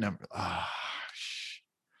you get number. I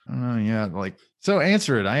don't know. Yeah. Like, so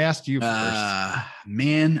answer it. I asked you first.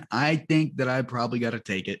 Man, I think that I probably got to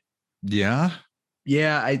take it. Yeah.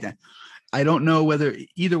 Yeah. I don't know whether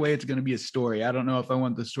either way it's going to be a story. I don't know if I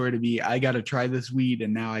want the story to be, I got to try this weed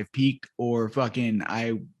and now I've peaked, or fucking,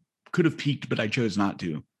 I could have peaked, but I chose not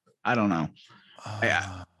to. I don't know.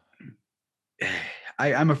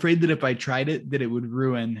 I'm afraid that if I tried it, that it would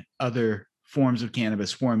ruin other forms of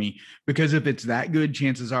cannabis for me, because if it's that good,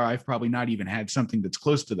 chances are I've probably not even had something that's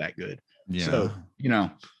close to that good. Yeah. So,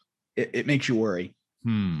 it makes you worry.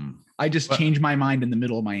 I just But- changed my mind in the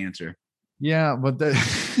middle of my answer. Yeah. But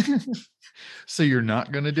so you're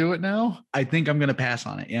not going to do it now? I think I'm going to pass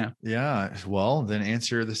on it. Yeah. Yeah. Well, then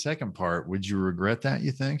answer the second part. Would you regret that,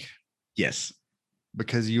 you think? Yes.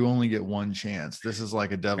 Because you only get one chance. This is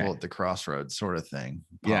like a devil Right. at the crossroads sort of thing.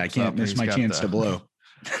 Yeah. I Pops can't up and miss he's my got chance to blow.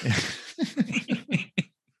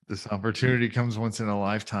 This opportunity comes once in a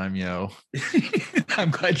lifetime, yo. I'm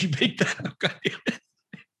glad you picked that up.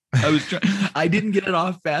 I didn't get it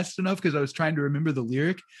off fast enough because I was trying to remember the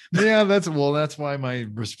lyric. Yeah, that's why my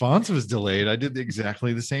response was delayed. I did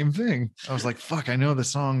exactly the same thing. I was like, fuck, I know the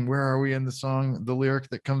song. Where are we in the song? The lyric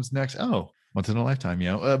that comes next. Oh, once in a lifetime,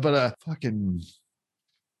 yo. Fucking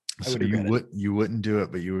I so would regret you wouldn't do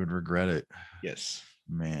it, but you would regret it. Yes.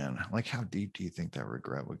 Man, like how deep do you think that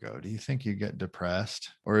regret would go? Do you think you get depressed,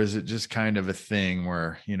 or is it just kind of a thing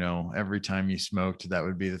where, every time you smoked, that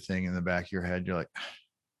would be the thing in the back of your head? You're like,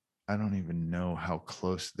 I don't even know how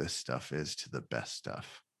close this stuff is to the best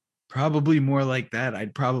stuff. Probably more like that.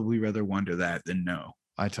 I'd probably rather wonder that than no.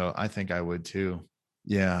 I think I would too.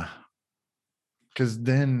 Yeah. Because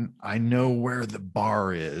then I know where the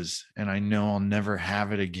bar is and I know I'll never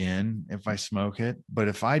have it again if I smoke it. But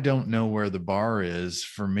if I don't know where the bar is,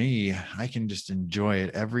 for me, I can just enjoy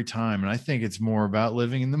it every time. And I think it's more about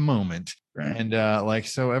living in the moment. Right. And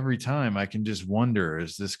so every time I can just wonder,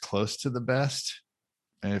 is this close to the best?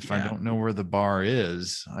 And if I don't know where the bar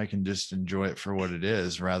is, I can just enjoy it for what it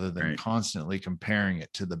is rather than constantly comparing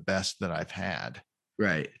it to the best that I've had.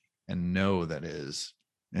 Right. And know that is.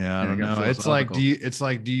 Yeah, I don't know. It's like,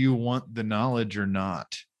 do you want the knowledge or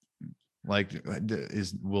not? Like,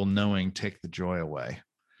 will knowing take the joy away?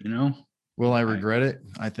 Will I regret it?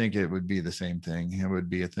 I think it would be the same thing. It would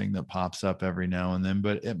be a thing that pops up every now and then,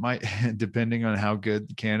 but it might, depending on how good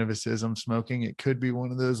the cannabis is I'm smoking, it could be one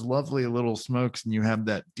of those lovely little smokes and you have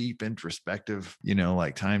that deep introspective,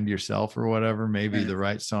 like time to yourself or whatever. Maybe the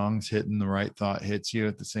right song's hitting, the right thought hits you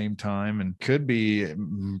at the same time, and could be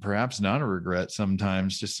perhaps not a regret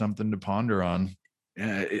sometimes, just something to ponder on.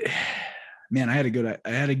 Man, I had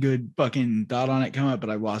a good fucking thought on it come up, but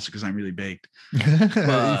I lost it because I'm really baked.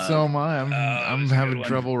 So am I. I'm having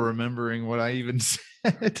trouble remembering what I even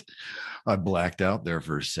said. I blacked out there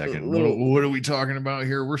for a second. What are we talking about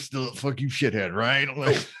here? We're still at fuck you shithead, right?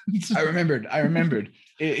 I remembered.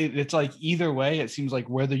 It's like either way, it seems like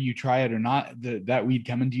whether you try it or not, that weed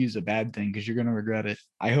coming to you is a bad thing because you're going to regret it.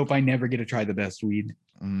 I hope I never get to try the best weed.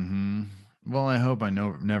 Mm-hmm. Well, I hope I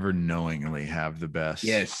never knowingly have the best.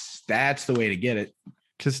 Yes, that's the way to get it.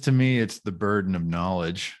 Because to me, it's the burden of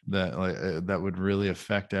knowledge that would really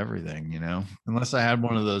affect everything, unless I had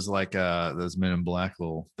one of those those Men in Black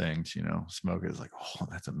little things, smoke it is like, oh,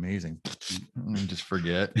 that's amazing. And just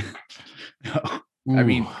forget. I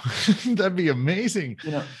mean, that'd be amazing.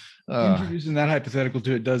 Introducing that hypothetical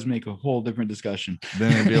to it does make a whole different discussion.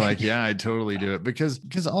 Then it'd be like, yeah, I'd totally do it because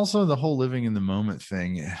also the whole living in the moment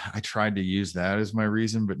thing, I tried to use that as my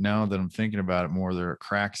reason, but now that I'm thinking about it more, there are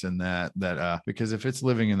cracks in that because if it's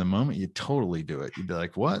living in the moment, you totally do it. You'd be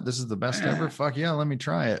like, what? This is the best ever? Fuck yeah, let me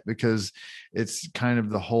try it, because it's kind of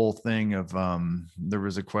the whole thing of there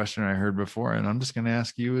was a question I heard before, and I'm just going to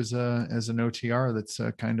ask you as an OTR that's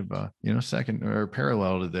kind of a second or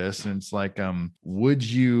parallel to this, and it's like, would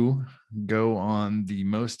you go on the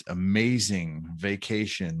most amazing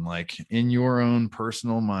vacation, like in your own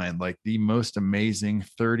personal mind, like the most amazing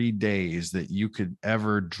 30 days that you could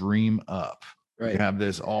ever dream up? Right. You have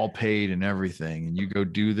this all paid and everything, and you go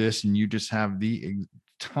do this, and you just have the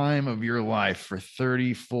time of your life for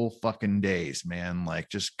 30 full fucking days, man, like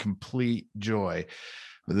just complete joy.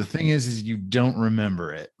 But the thing is you don't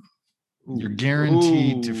remember it. You're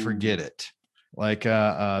guaranteed to forget it. Like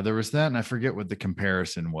there was that, and I forget what the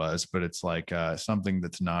comparison was, but it's like something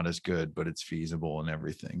that's not as good, but it's feasible and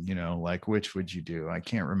everything, like which would you do? I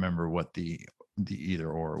can't remember what the either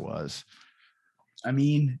or was. I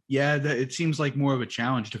mean, yeah, it seems like more of a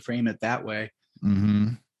challenge to frame it that way.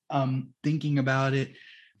 Thinking about it,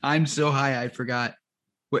 I'm so high I forgot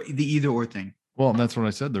what the either or thing. Well, that's what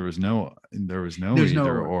I said. There was no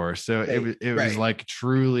either or. So it was like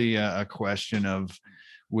truly a question of,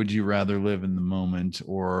 would you rather live in the moment,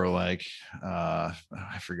 or like I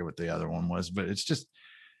forget what the other one was, but it's just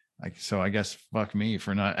like, so I guess fuck me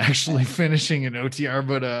for not actually finishing an OTR,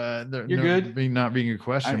 but you're good. Not being a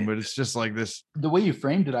question, but it's just like this. The way you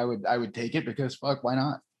framed it, I would take it, because fuck, why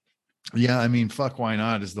not? Yeah, I mean, fuck, why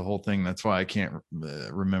not is the whole thing. That's why I can't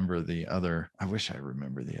remember the other. I wish I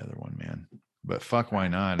remember the other one, man. But fuck, why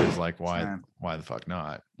not is like, why the fuck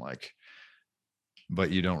not? Like,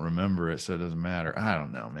 but you don't remember it, so it doesn't matter. I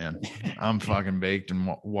don't know, man. I'm fucking baked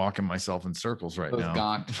and walking myself in circles right now.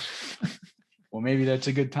 Gone. Well, maybe that's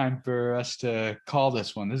a good time for us to call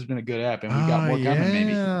this one. This has been a good app, and we got more coming,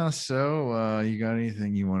 maybe. Yeah. So you got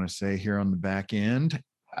anything you want to say here on the back end?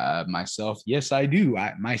 Myself, yes, I do.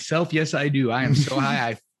 Yes, I do. I am so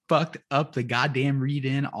high, I fucked up the goddamn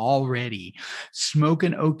read-in already.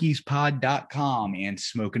 SmokingOkiesPod.com and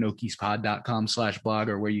SmokingOkiesPod.com/blog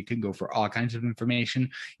are where you can go for all kinds of information,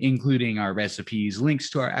 including our recipes, links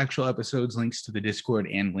to our actual episodes, links to the Discord,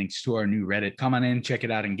 and links to our new Reddit. Come on in, check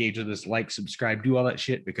it out, engage with us, like, subscribe, do all that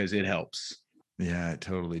shit, because it helps. Yeah, it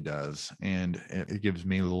totally does. And it gives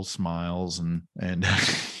me little smiles and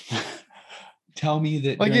tell me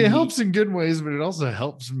that, like, it helps in good ways, but it also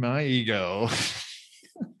helps my ego.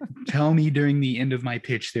 Tell me during the end of my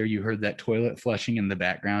pitch there, you heard that toilet flushing in the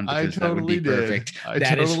background, because that would be perfect.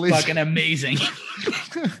 That is fucking amazing.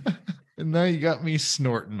 And now you got me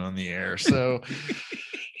snorting on the air. So,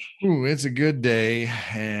 ooh, it's a good day.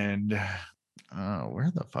 And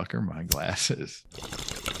where the fuck are my glasses?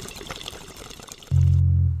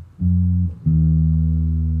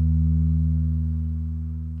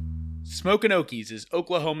 Smokin' Okies is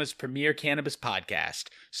Oklahoma's premier cannabis podcast,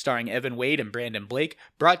 starring Evan Wade and Brandon Blake,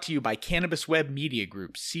 brought to you by Cannabis Web Media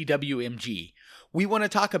Group, CWMG. We want to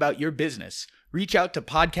talk about your business. Reach out to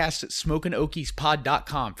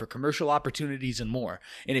podcast@smokingOkiespod.com for commercial opportunities and more.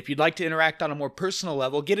 And if you'd like to interact on a more personal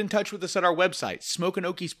level, get in touch with us at our website,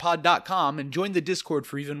 smokingOkiespod.com, and join the Discord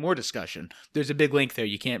for even more discussion. There's a big link there.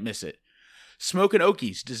 You can't miss it. Smokin'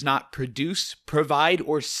 Okies does not produce, provide,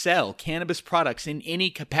 or sell cannabis products in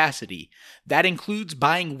any capacity. That includes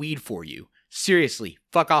buying weed for you. Seriously,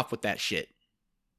 fuck off with that shit.